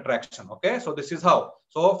next contraction. Okay, so this is how.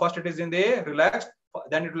 So first it is in the relaxed,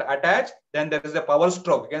 then it will attach, then there is a power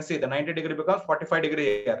stroke. You can see the 90 degree becomes 45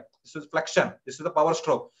 degree here. This is flexion. This is the power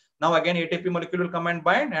stroke. Now again ATP molecule will come and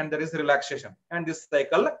bind, and there is relaxation, and this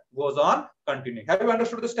cycle goes on continuing. Have you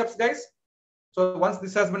understood the steps, guys? So once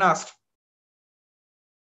this has been asked,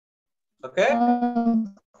 okay.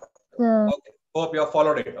 Okay. Hope you have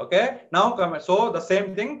followed it. Okay. Now come. So the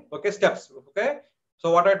same thing. Okay. Steps. Okay.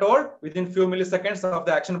 So what I told, within few milliseconds of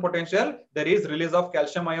the action potential, there is release of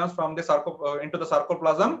calcium ions from the into the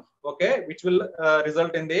sarcoplasm. Okay, which will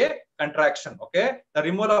result in the contraction. Okay. The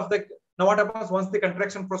removal of the, now what happens once the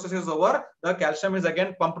contraction process is over, the calcium is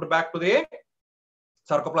again pumped back to the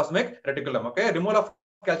sarcoplasmic reticulum. Okay. Removal of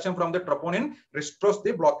calcium from the troponin restores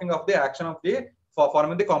the blocking of the action of the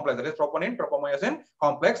forming the complex, that is troponin tropomyosin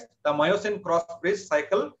complex. The myosin cross bridge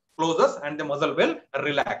cycle closes and the muscle will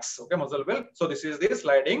relax. Okay, muscle will. So this is the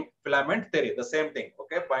sliding filament theory. The same thing.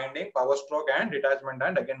 Okay, binding, power stroke, and detachment,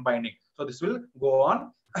 and again binding. So this will go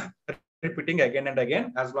on repeating again and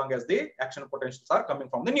again as long as the action potentials are coming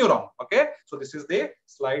from the neuron. Okay, so this is the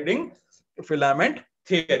sliding filament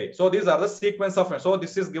theory. So these are the sequence of, so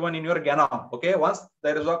this is given in your Ganon. Okay, once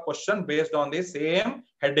there is a question based on the same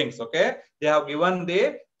headings. Okay, they have given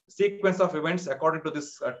the sequence of events according to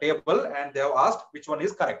this table, and they have asked which one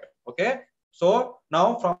is correct. Okay, so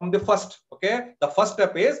now from the first, okay, the first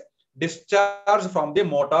step is discharge from the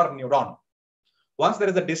motor neuron. Once there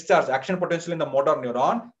is a discharge action potential in the motor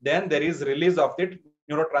neuron, then there is release of the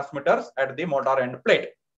neurotransmitters at the motor end plate.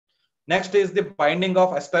 Next is the binding of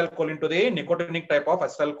acetylcholine to the nicotinic type of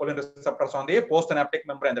acetylcholine receptors on the postsynaptic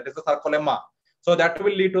membrane, that is the sarcolemma. So that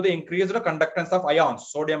will lead to the increased conductance of ions,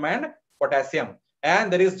 sodium and potassium.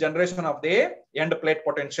 And there is generation of the end plate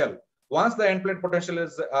potential. Once the end plate potential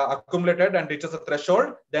is accumulated and reaches a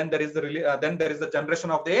threshold, then there is the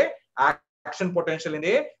generation of the action potential in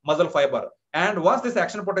the muscle fiber. And once this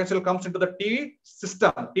action potential comes into the T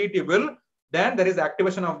system, T tubule, then there is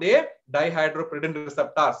activation of the dihydropyridine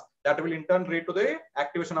receptors. That will in turn lead to the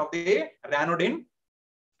activation of the ranodine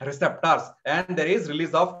receptors, and there is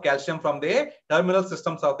release of calcium from the terminal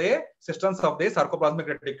systems of the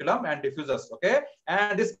sarcoplasmic reticulum and diffusers. Okay,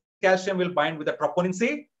 and this calcium will bind with the troponin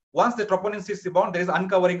C, Once the troponin is bound, there is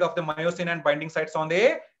uncovering of the myosin and binding sites on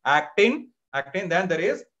the actin. Then there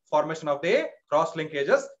is formation of the cross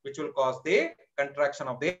linkages, which will cause the contraction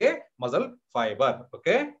of the muscle fiber.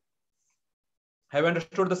 Okay. Have you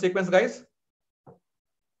understood the sequence, guys?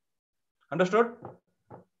 Understood?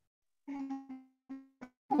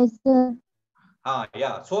 Yes, sir.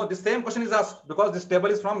 Yeah. So the same question is asked because this table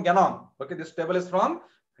is from Ganong. Okay. This table is from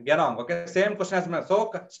Ganong. Okay. Same question has been.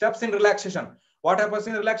 So steps in relaxation. What happens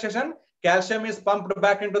in relaxation? Calcium is pumped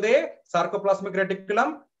back into the sarcoplasmic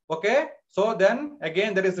reticulum. Okay. So then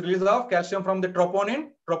again, there is release of calcium from the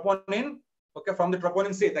troponin. Okay. From the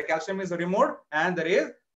troponin C, the calcium is removed and there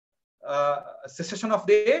is cessation of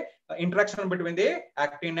the interaction between the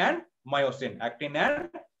actin and myosin.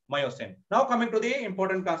 Now coming to the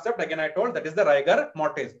important concept, again I told, that is the rigor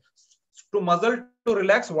mortis. To muscle to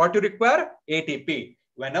relax, what you require? ATP.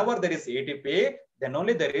 Whenever there is ATP, then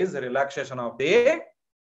only there is relaxation of the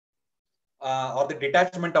or the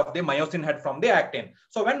detachment of the myosin head from the actin.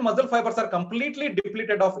 So when muscle fibers are completely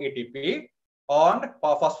depleted of ATP on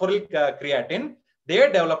phosphoryl creatine, they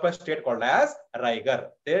develop a state called as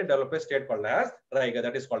rigor. That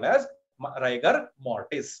is called as rigor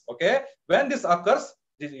mortis. Okay. When this occurs,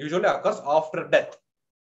 this usually occurs after death.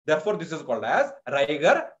 Therefore, this is called as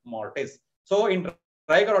rigor mortis. So in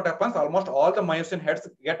rigor, what happens? Almost all the myosin heads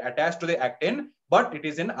get attached to the actin, but it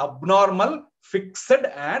is in abnormal, fixed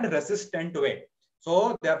and resistant way.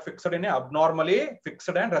 So they are fixed in an abnormally fixed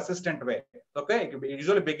and resistant way. Okay. It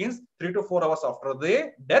usually begins 3 to 4 hours after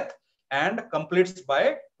the death and completes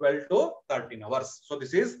by 12 to 13 hours. So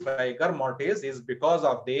this is rigor mortis is because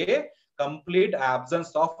of the complete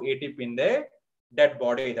absence of ATP in the dead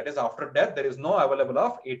body. That is, after death, there is no available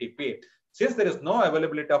of ATP. Since there is no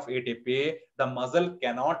availability of ATP, the muscle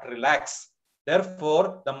cannot relax.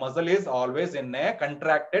 Therefore, the muscle is always in a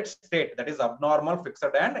contracted state. That is abnormal, fixed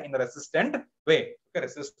and in a resistant way. Okay,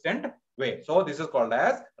 resistant way. So this is called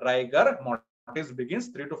as rigor mortis, begins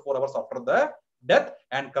 3 to 4 hours after the death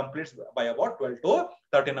and completes by about 12 to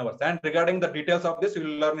 13 hours. And regarding the details of this, you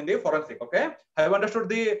will learn in the forensic. Okay. Have you understood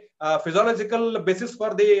the physiological basis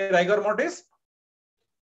for the rigor mortis?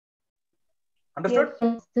 Understood?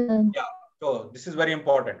 Yes, sir. Yeah. So this is very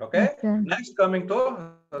important. Okay. Yes, sir. Next, coming to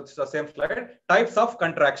it's the same slide. Types of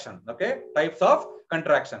contraction. Okay. Types of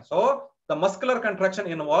contraction. So the muscular contraction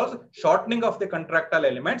involves shortening of the contractile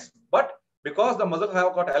elements, but because the muscles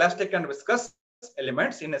have got elastic and viscous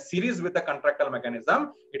elements in a series with the contractile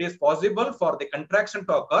mechanism, it is possible for the contraction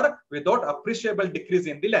to occur without appreciable decrease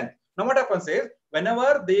in the length. Now what happens is,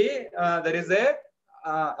 whenever there is a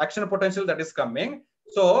action potential that is coming,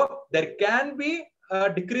 so there can be a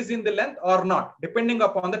decrease in the length or not, depending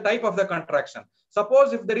upon the type of the contraction.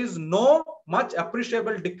 Suppose if there is no much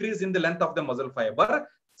appreciable decrease in the length of the muscle fiber,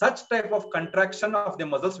 such type of contraction of the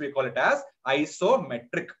muscles, we call it as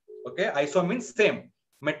isometric. Okay, iso means same.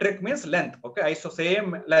 Metric means length. Okay, iso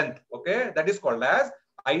same length. Okay, that is called as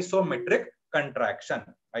isometric contraction.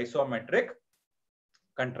 Isometric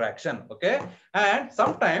contraction. Okay, and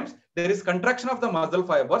sometimes there is contraction of the muscle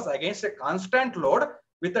fibers against a constant load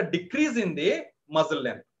with a decrease in the muscle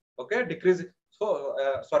length. Okay, decrease. So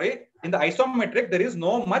sorry, in the isometric there is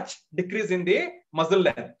no much decrease in the muscle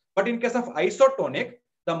length, but in case of isotonic,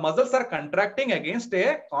 the muscles are contracting against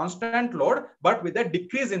a constant load, but with a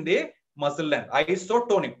decrease in the muscle length.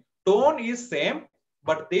 Isotonic. Tone is same,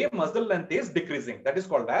 but the muscle length is decreasing. That is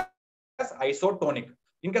called as isotonic.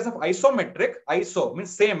 In case of isometric, iso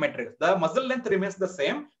means same metric. The muscle length remains the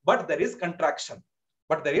same, but there is contraction.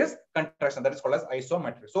 That is called as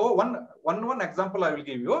isometric. So one example I will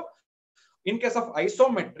give you. In case of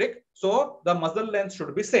isometric, so the muscle length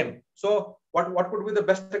should be same. So what could be the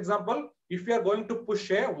best example? If you are going to push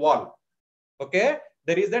a wall, okay,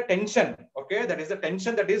 there is a tension. Okay, that is a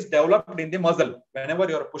tension that is developed in the muscle. Whenever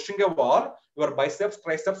you are pushing a wall, your biceps,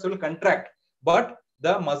 triceps will contract, but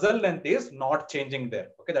the muscle length is not changing there.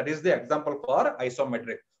 Okay, that is the example for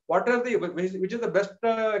isometric. Which is the best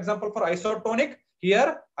example for isotonic?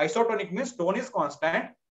 Here, isotonic means tone is constant,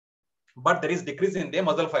 but there is decrease in the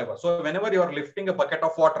muscle fiber. So whenever you are lifting a bucket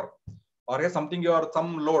of water or something,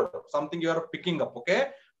 some load, something you are picking up, okay,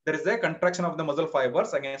 there is a contraction of the muscle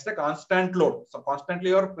fibers against a constant load. So constantly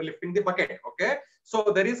you are lifting the bucket, okay.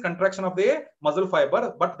 So there is contraction of the muscle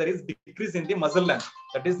fiber, but there is decrease in the muscle length.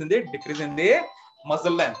 That is in the decrease in the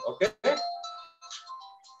muscle length, okay.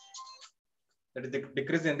 That is the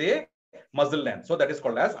decrease in the muscle length. So that is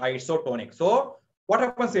called as isotonic. So what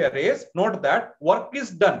happens here is, note that work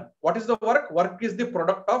is done. What is the work? Work is the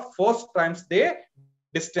product of force times the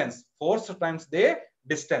distance. Force times the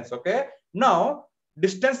distance. Okay. Now,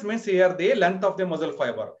 distance means here the length of the muscle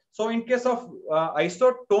fiber. So in case of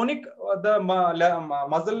isotonic, the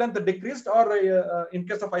muscle length decreased, or in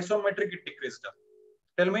case of isometric it decreased?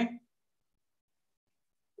 Tell me.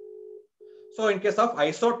 So in case of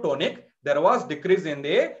isotonic, there was decrease in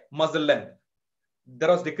the muscle length. There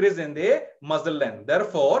was decrease in the muscle length.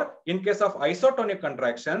 Therefore, in case of isotonic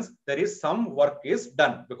contractions, there is some work is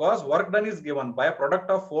done, because work done is given by a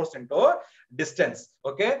product of force into distance.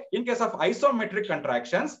 Okay. In case of isometric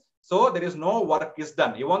contractions, so there is no work is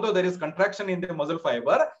done. Even though there is contraction in the muscle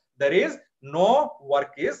fiber, there is no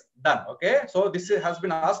work is done. Okay. So this has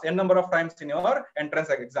been asked n number of times in your entrance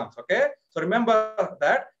exams. Okay. So remember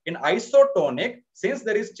that in isotonic, since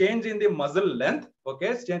there is change in the muscle length,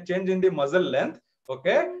 okay, change in the muscle length,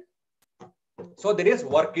 okay, so there is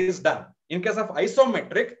work is done. In case of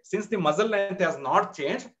isometric, since the muscle length has not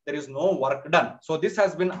changed, there is no work done. So this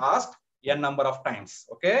has been asked n number of times.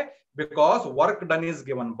 Okay, because work done is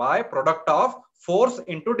given by product of force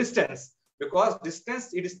into distance, because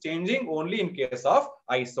distance it is changing only in case of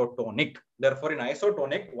isotonic. Therefore, in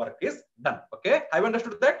isotonic, work is done. Okay, have you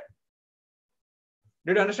understood that?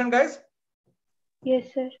 Did you understand, guys? Yes,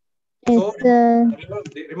 sir. So Yes,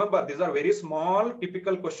 remember, these are very small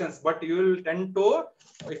typical questions, but you will tend to,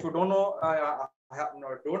 if you don't know,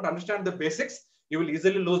 don't understand the basics, you will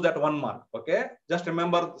easily lose that 1 mark. Okay, just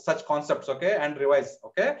remember such concepts. Okay, and revise.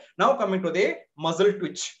 Okay, now coming to the muscle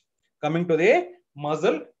twitch. Coming to the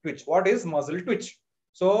muscle twitch. What is muscle twitch?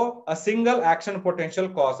 So a single action potential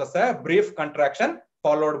causes a brief contraction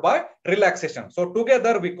followed by relaxation. So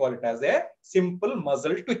together we call it as a simple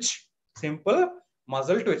muscle twitch. Simple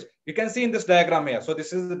muscle twitch. You can see in this diagram here. So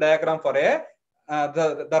this is the diagram for a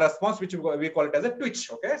the response which we call it as a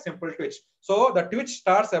twitch. Okay, simple twitch. So the twitch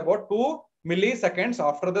starts about 2 milliseconds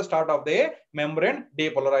after the start of the membrane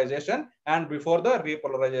depolarization and before the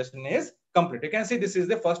repolarization is complete. You can see this is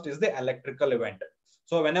the first is the electrical event.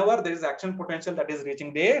 So whenever there is action potential that is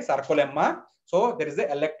reaching the sarcolemma, so there is the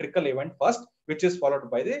electrical event first, which is followed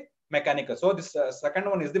by the mechanical. So this second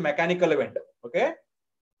one is the mechanical event. Okay.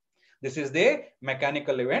 This is the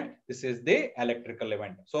mechanical event. This is the electrical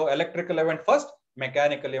event. So electrical event first,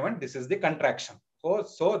 mechanical event. This is the contraction.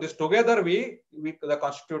 So this together we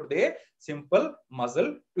constitute the simple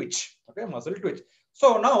muscle twitch. Okay, muscle twitch.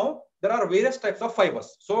 So now there are various types of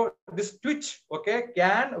fibers. So this twitch, okay,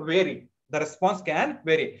 can vary. The response can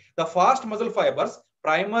vary. The fast muscle fibers,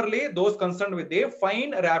 primarily those concerned with the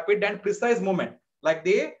fine, rapid, and precise movement, like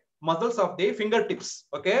the muscles of the fingertips.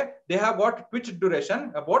 Okay, they have got twitch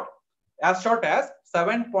duration about as short as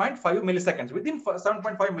 7.5 milliseconds. Within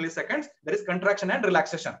 7.5 milliseconds, there is contraction and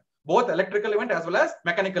relaxation, both electrical event as well as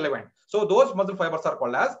mechanical event. So those muscle fibers are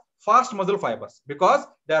called as fast muscle fibers because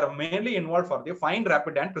they are mainly involved for the fine,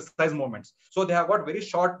 rapid, and precise movements. So they have got very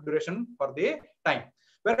short duration for the time.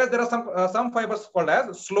 Whereas there are some fibers called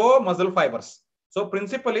as slow muscle fibers. So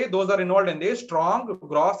principally, those are involved in the strong,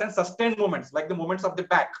 gross, and sustained movements, like the movements of the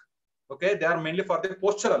back. Okay, they are mainly for the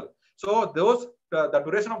postural. So those the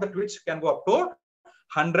duration of the twitch can go up to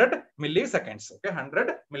 100 milliseconds. Okay,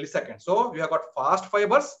 100 milliseconds. So you have got fast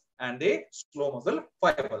fibers and the slow muscle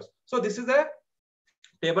fibers. So this is a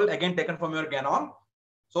table again taken from your Ganon.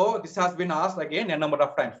 So this has been asked again a number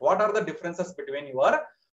of times. What are the differences between your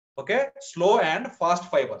slow and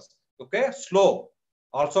fast fibers? Okay, slow,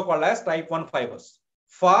 also called as type 1 fibers.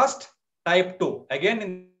 Fast, type 2. Again,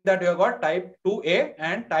 in that you have got type 2A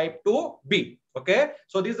and type 2B. Okay,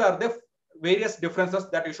 so these are the various differences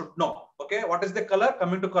that you should know. Okay, what is the color?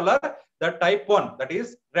 Coming to color, the type 1, that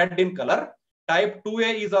is red in color. Type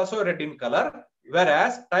 2A is also red in color,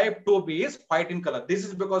 whereas type 2B is white in color. This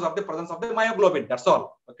is because of the presence of the myoglobin. That's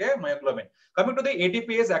all. Okay, myoglobin. Coming to the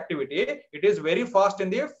ATPase activity, it is very fast in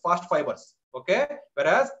the fast fibers. Okay,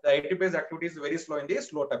 whereas the ATPase activity is very slow in the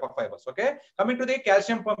slow type of fibers. Okay, coming to the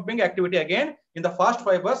calcium pumping activity, again in the fast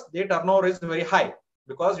fibers, the turnover is very high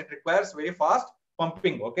because it requires very fast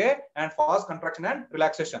pumping. Okay, and fast contraction and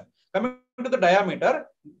relaxation. Coming to the diameter,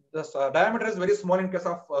 the diameter is very small in case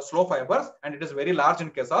of slow fibers, and it is very large in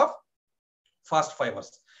case of fast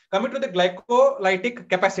fibers. Coming to the glycolytic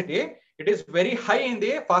capacity, it is very high in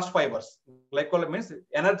the fast fibers. Glycol means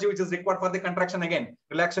energy which is required for the contraction, again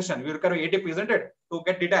relaxation. You require ATP, isn't it, to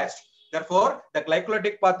get detached. Therefore, the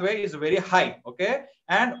glycolytic pathway is very high. Okay,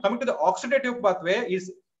 and coming to the oxidative pathway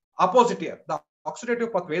is opposite here. The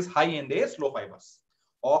oxidative pathway is high in the slow fibers.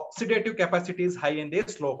 Oxidative capacity is high in the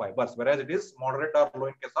slow fibers, whereas it is moderate or low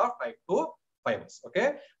in case of type 2 fibers.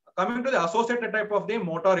 Okay, coming to the associated type of the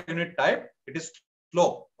motor unit type, it is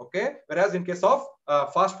slow. Okay, whereas in case of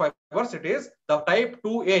fast fibers, it is the type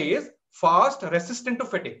 2A is fast, resistant to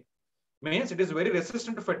fatigue. Means it is very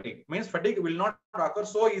resistant to fatigue. Means fatigue will not occur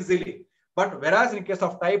so easily. But whereas in case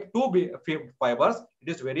of type 2B fibers, it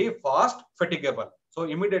is very fast fatigable. So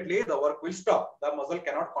immediately the work will stop. The muscle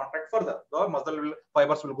cannot contract further. The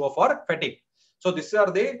fibers will go for fatigue. So these are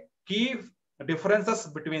the key differences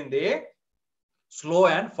between the slow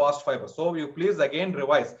and fast fibers. So you please again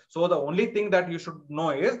revise. So the only thing that you should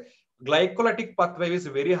know is glycolytic pathway is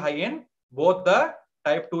very high in both the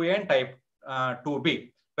type 2A and type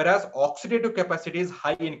 2B. Whereas oxidative capacity is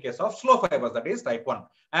high in case of slow fibers, that is type 1.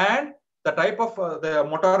 And the type of the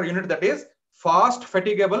motor unit that is fast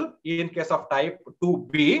fatigable in case of type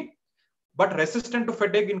 2B, but resistant to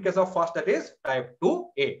fatigue in case of fast, that is type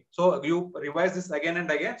 2A. So you revise this again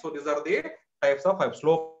and again. So these are the types of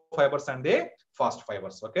slow fibers and the fast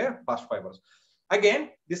fibers. Okay, fast fibers. Again,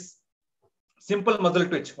 this simple muscle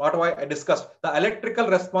twitch, what I discussed, the electrical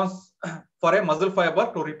response for a muscle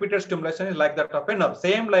fiber to repeated stimulation is like that of a nerve.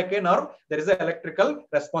 Same like a nerve, there is an electrical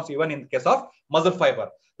response even in the case of muscle fiber.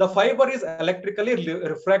 The fiber is electrically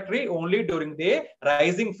refractory only during the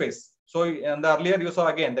rising phase. So in the earlier you saw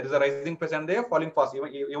again, there is a rising phase and the falling phase,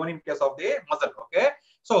 even in case of the muscle. Okay.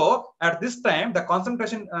 So at this time, the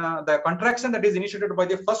concentration, the contraction that is initiated by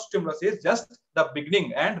the first stimulus is just the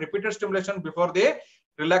beginning, and repeated stimulation before the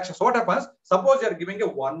relaxation. So what happens? Suppose you are giving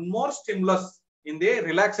one more stimulus in the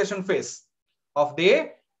relaxation phase of the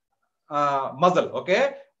muscle.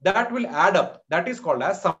 Okay, that will add up. That is called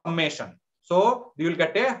as summation. So you will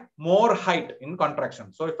get a more height in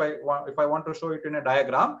contraction. So if I want to show it in a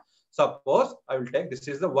diagram, suppose I will take, this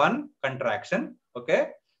is the one contraction. Okay.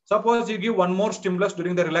 Suppose you give one more stimulus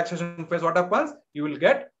during the relaxation phase, what happens? You will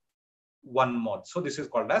get one more. So this is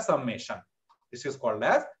called as summation. This is called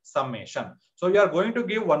as summation. So you are going to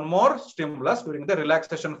give one more stimulus during the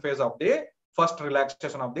relaxation phase of the first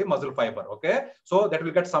relaxation of the muscle fiber. Okay. So that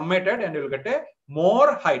will get summated and you will get a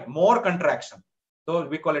more height, more contraction. So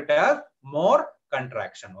we call it as more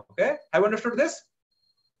contraction. Okay. Have you understood this?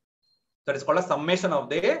 That is called a summation of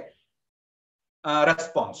the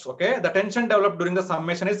response. Okay, the tension developed during the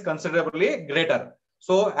summation is considerably greater.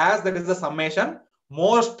 So as there is a summation,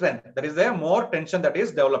 more strength, there is a more tension that is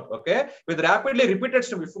developed. Okay, with rapidly repeated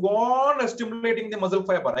stimulation, if you go on stimulating the muscle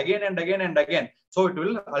fiber again and again and again, so it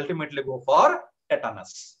will ultimately go for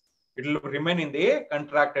tetanus. It will remain in the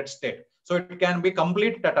contracted state. So it can be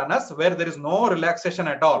complete tetanus where there is no relaxation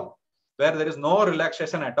at all. Where there is no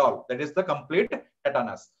relaxation at all, that is the complete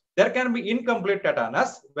tetanus. There can be incomplete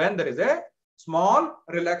tetanus when there is a small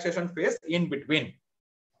relaxation phase in between.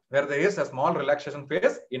 Where there is a small relaxation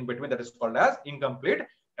phase in between, that is called as incomplete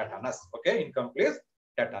tetanus. Okay, incomplete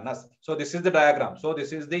tetanus. So this is the diagram. So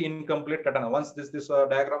this is the incomplete tetanus. Once this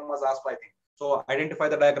diagram was asked, I think. So identify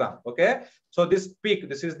the diagram. Okay. So this peak,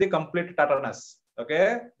 this is the complete tetanus.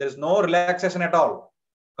 Okay. There is no relaxation at all.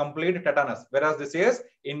 Complete tetanus. Whereas this is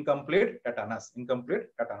incomplete tetanus. Incomplete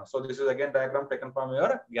tetanus. So this is again diagram taken from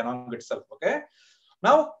your Ganong itself. Okay.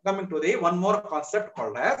 Now coming to the one more concept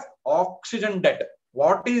called as oxygen debt.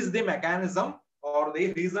 What is the mechanism or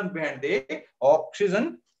the reason behind the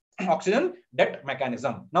oxygen debt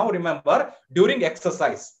mechanism? Now remember, during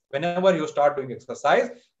exercise, whenever you start doing exercise,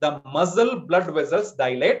 the muscle blood vessels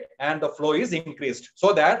dilate and the flow is increased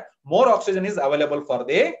so that more oxygen is available for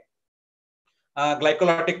the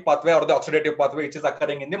glycolytic pathway or the oxidative pathway which is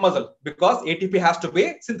occurring in the muscle, because ATP has to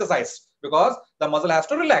be synthesized because the muscle has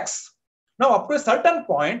to relax. Now, up to a certain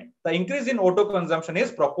point, the increase in O2 consumption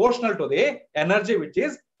is proportional to the energy which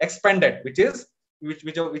is expended, which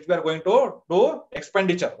we are going to do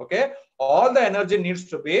expenditure. Okay, all the energy needs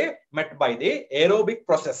to be met by the aerobic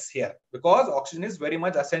process here because oxygen is very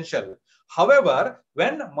much essential. However,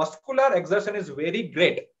 when muscular exertion is very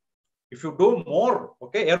great, if you do more,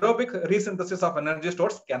 okay, aerobic resynthesis of energy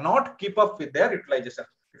stores cannot keep up with their utilization.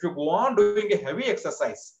 If you go on doing a heavy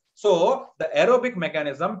exercise, so the aerobic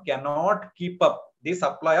mechanism cannot keep up the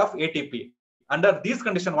supply of ATP. Under these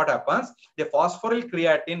conditions, what happens? The phosphoryl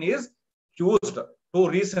creatine is used to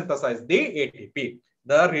resynthesize the ATP.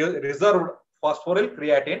 The reserved phosphoryl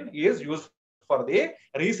creatine is used for the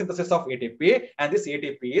resynthesis of ATP, and this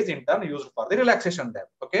ATP is in turn used for the relaxation there.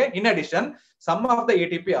 Okay. In addition, some of the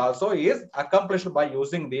ATP also is accomplished by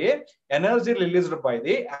using the energy released by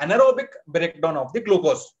the anaerobic breakdown of the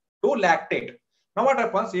glucose to lactate. Now what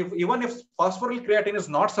happens even if phosphoryl creatine is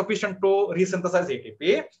not sufficient to resynthesize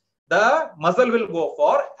ATP, the muscle will go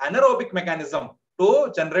for anaerobic mechanism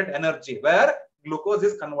to generate energy where glucose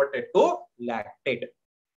is converted to lactate.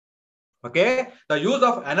 Okay, the use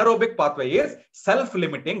of anaerobic pathway is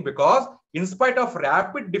self-limiting because in spite of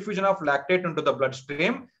rapid diffusion of lactate into the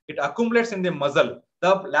bloodstream, it accumulates in the muscle.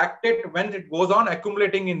 The lactate, when it goes on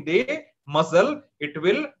accumulating in the muscle, it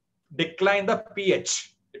will decline the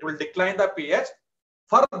pH. It will decline the pH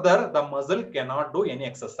Further, the muscle cannot do any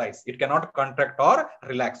exercise. It cannot contract or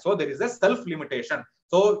relax. So there is a self-limitation.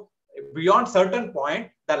 So beyond certain point,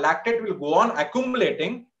 the lactate will go on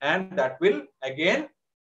accumulating, and that will again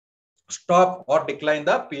stop or decline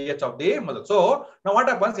the pH of the muscle. So now what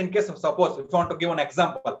happens in case of, suppose if you want to give an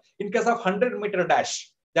example, in case of 100-meter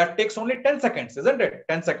dash, that takes only 10 seconds, isn't it?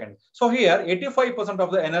 10 seconds. So here 85%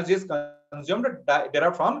 of the energy is consumed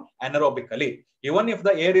derived from anaerobically. Even if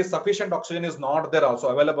the air is sufficient, oxygen is not there also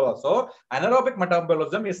available also, anaerobic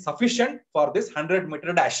metabolism is sufficient for this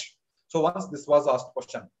 100-meter dash. So once this was asked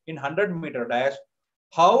question, in 100-meter dash,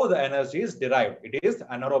 how the energy is derived? It is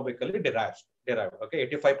anaerobically derived. Okay,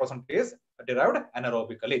 85% is derived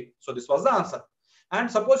anaerobically. So this was the answer. And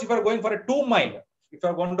suppose if you are going for a 2-mile, if you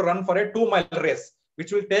are going to run for a 2-mile race,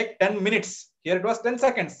 which will take 10 minutes. Here it was 10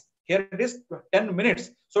 seconds. Here it is 10 minutes.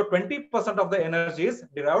 So 20% of the energy is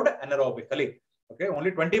derived anaerobically. Okay,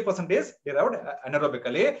 only 20% is derived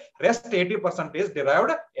anaerobically. Rest 80% is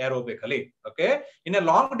derived aerobically. Okay, in a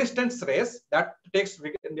long distance race that takes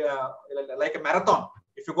like a marathon.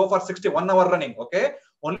 If you go for 61-hour running, okay,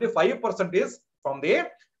 only 5% is from the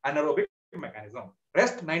anaerobic mechanism.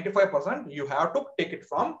 Rest 95% you have to take it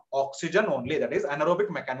from oxygen only. That is anaerobic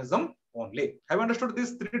mechanism only. Have you understood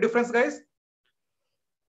these three differences, guys?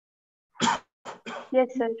 Yes,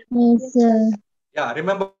 sir. Yes, sir. Yeah,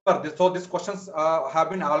 remember this. So these questions have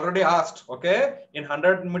been already asked. Okay, in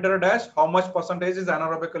 100-meter dash, how much percentage is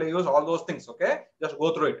anaerobically used? All those things. Okay, just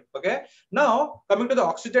go through it. Okay. Now coming to the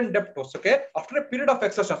oxygen depth. Okay, after a period of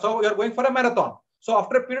exertion, so we are going for a marathon. So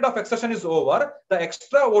after a period of exertion is over, the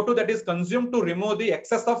extra O2 that is consumed to remove the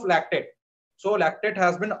excess of lactate. So lactate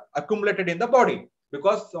has been accumulated in the body,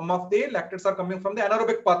 because some of the lactates are coming from the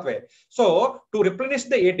anaerobic pathway. So to replenish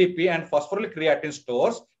the ATP and phosphoryl creatine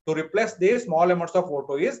stores, to replace the small amounts of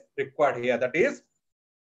O2 is required here. That is,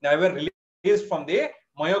 they were released from the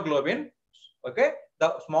myoglobin. Okay,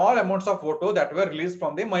 the small amounts of O2 that were released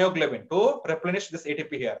from the myoglobin to replenish this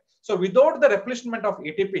ATP here. So without the replenishment of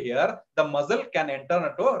ATP here, the muscle can enter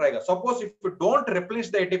into rigor. Suppose if you don't replenish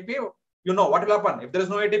the ATP, you know what will happen. If there is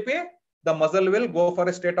no ATP, the muscle will go for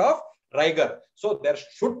a state of rigor. So there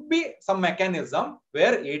should be some mechanism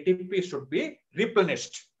where ATP should be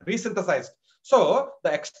replenished, resynthesized. So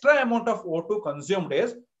the extra amount of O2 consumed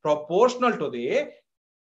is proportional to the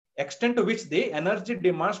extent to which the energy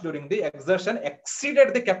demands during the exertion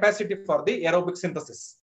exceeded the capacity for the aerobic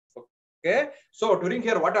synthesis. Okay. So during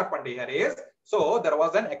here, what happened here is, so there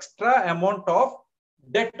was an extra amount of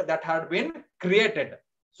debt that had been created.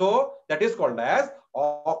 So that is called as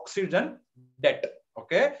oxygen debt.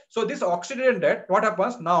 Okay. So this oxygen debt, what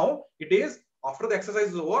happens now? It is after the exercise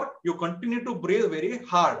is over, you continue to breathe very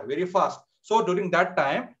hard, very fast. So during that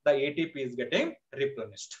time, the ATP is getting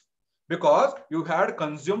replenished because you had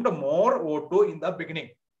consumed more O2 in the beginning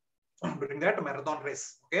during that marathon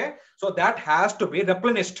race. Okay. So that has to be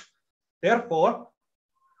replenished. Therefore,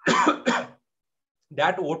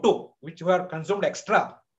 that O2 which you have consumed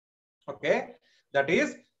extra, okay, that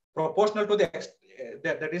is proportional to the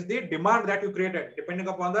that is the demand that you created depending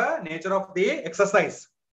upon the nature of the exercise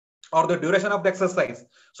or the duration of the exercise.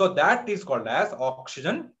 So that is called as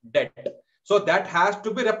oxygen debt. So that has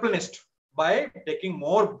to be replenished by taking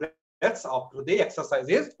more breaths after the exercise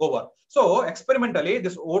is over. So experimentally,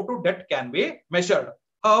 this O2 debt can be measured.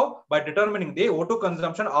 How? By determining the O2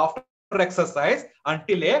 consumption after exercise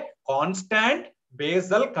until a constant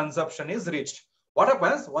basal consumption is reached. What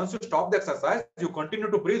happens once you stop the exercise? You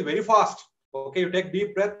continue to breathe very fast. Okay, you take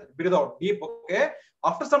deep breath, breathe out deep. Okay,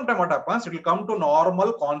 after some time, what happens? It will come to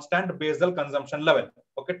normal constant basal consumption level.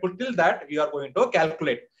 Okay, till that you are going to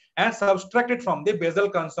calculate and subtract it from the basal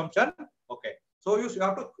consumption. Okay, so you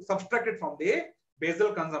have to subtract it from the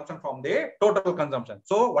basal consumption from the total consumption.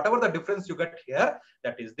 So whatever the difference you get here,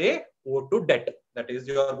 that is the O2 debt. That is,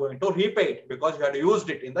 you are going to repay it because you had used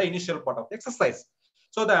it in the initial part of the exercise.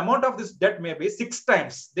 So the amount of this debt may be 6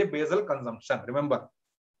 times the basal consumption. Remember,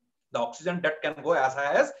 the oxygen debt can go as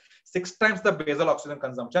high as 6 times the basal oxygen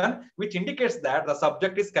consumption, which indicates that the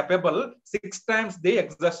subject is capable 6 times the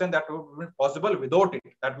exertion that would be possible without it.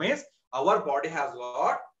 That means our body has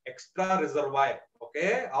got extra reservoir,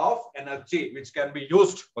 okay, of energy which can be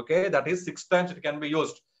used. Okay, that is 6 times it can be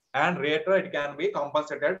used, and later it can be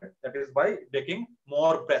compensated. That is by taking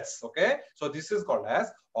more breaths. Okay, so this is called as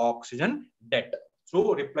oxygen debt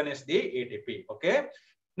to replenish the ATP. Okay,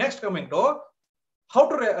 next coming to how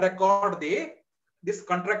to record this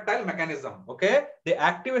contractile mechanism. Okay, the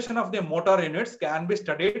activation of the motor units can be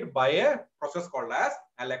studied by a process called as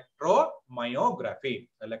electromyography.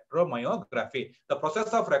 Electromyography, the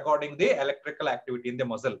process of recording the electrical activity in the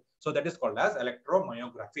muscle. So that is called as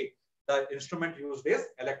electromyography. The instrument used is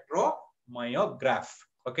electromyograph.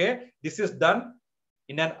 Okay, this is done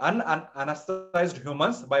in an unanesthetized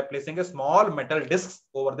humans by placing a small metal disc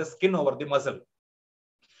over the skin, over the muscle.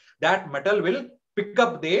 That metal will pick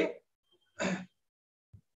up the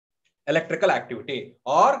electrical activity,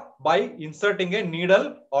 or by inserting a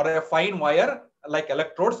needle or a fine wire like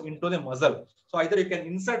electrodes into the muscle. So either you can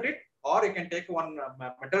insert it, or you can take one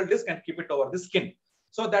metal disc and keep it over the skin.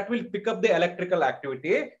 So that will pick up the electrical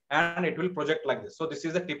activity and it will project like this. So this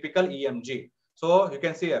is a typical EMG. So you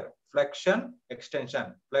can see here, flexion,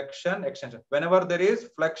 extension, flexion, extension. Whenever there is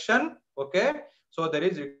flexion, okay, so there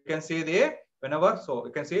is, you can see the, whenever, so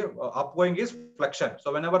you can see upgoing is flexion.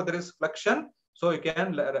 So whenever there is flexion, so you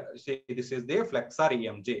can see this is the flexor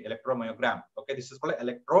EMG, electromyogram. Okay, this is called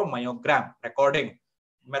electromyogram. Recording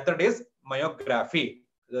method is myography.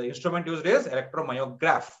 The instrument used is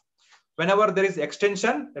electromyograph. Whenever there is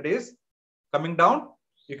extension, that is coming down,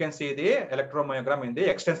 you can see the electromyogram in the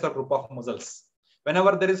extensor group of muscles.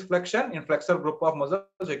 Whenever there is flexion in flexor group of muscles,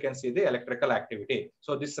 you can see the electrical activity.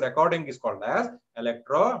 So this recording is called as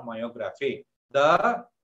electromyography. The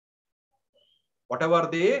whatever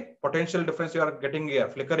the potential difference you are getting here,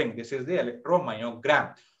 flickering, this is the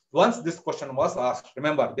electromyogram. Once this question was asked,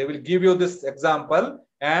 remember, they will give you this example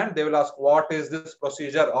and they will ask, what is this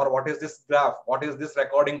procedure, or what is this graph? What is this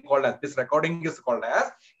recording called as? This recording is called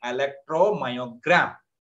as electromyogram.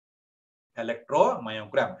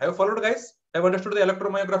 Electromyogram. Have you followed, guys? Have you understood the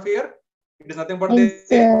electromyography here? It is nothing but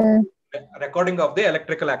the recording of the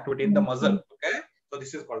electrical activity in the muscle. Okay. So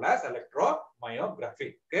this is called as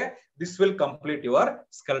electromyography. Okay. This will complete your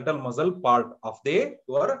skeletal muscle part of the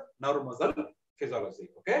your nerve muscle physiology.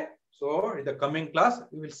 Okay. So in the coming class,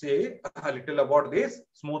 we will see a little about this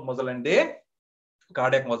smooth muscle and the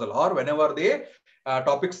cardiac muscle, or whenever the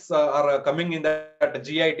topics are coming in that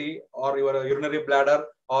GIT or your urinary bladder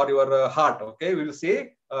or your heart. Okay. We will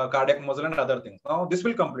see cardiac muscle and other things. Now this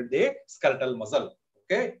will complete the skeletal muscle.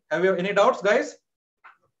 Okay. Have you any doubts, guys?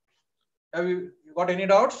 Have you got any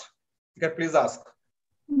doubts? You can please ask.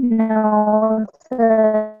 No,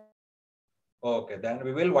 sir. Okay, then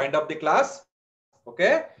we will wind up the class.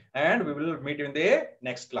 Okay, and we will meet in the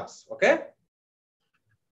next class. Okay.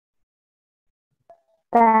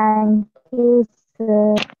 Thank you,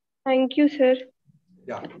 sir. Thank you, sir.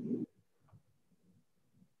 Yeah.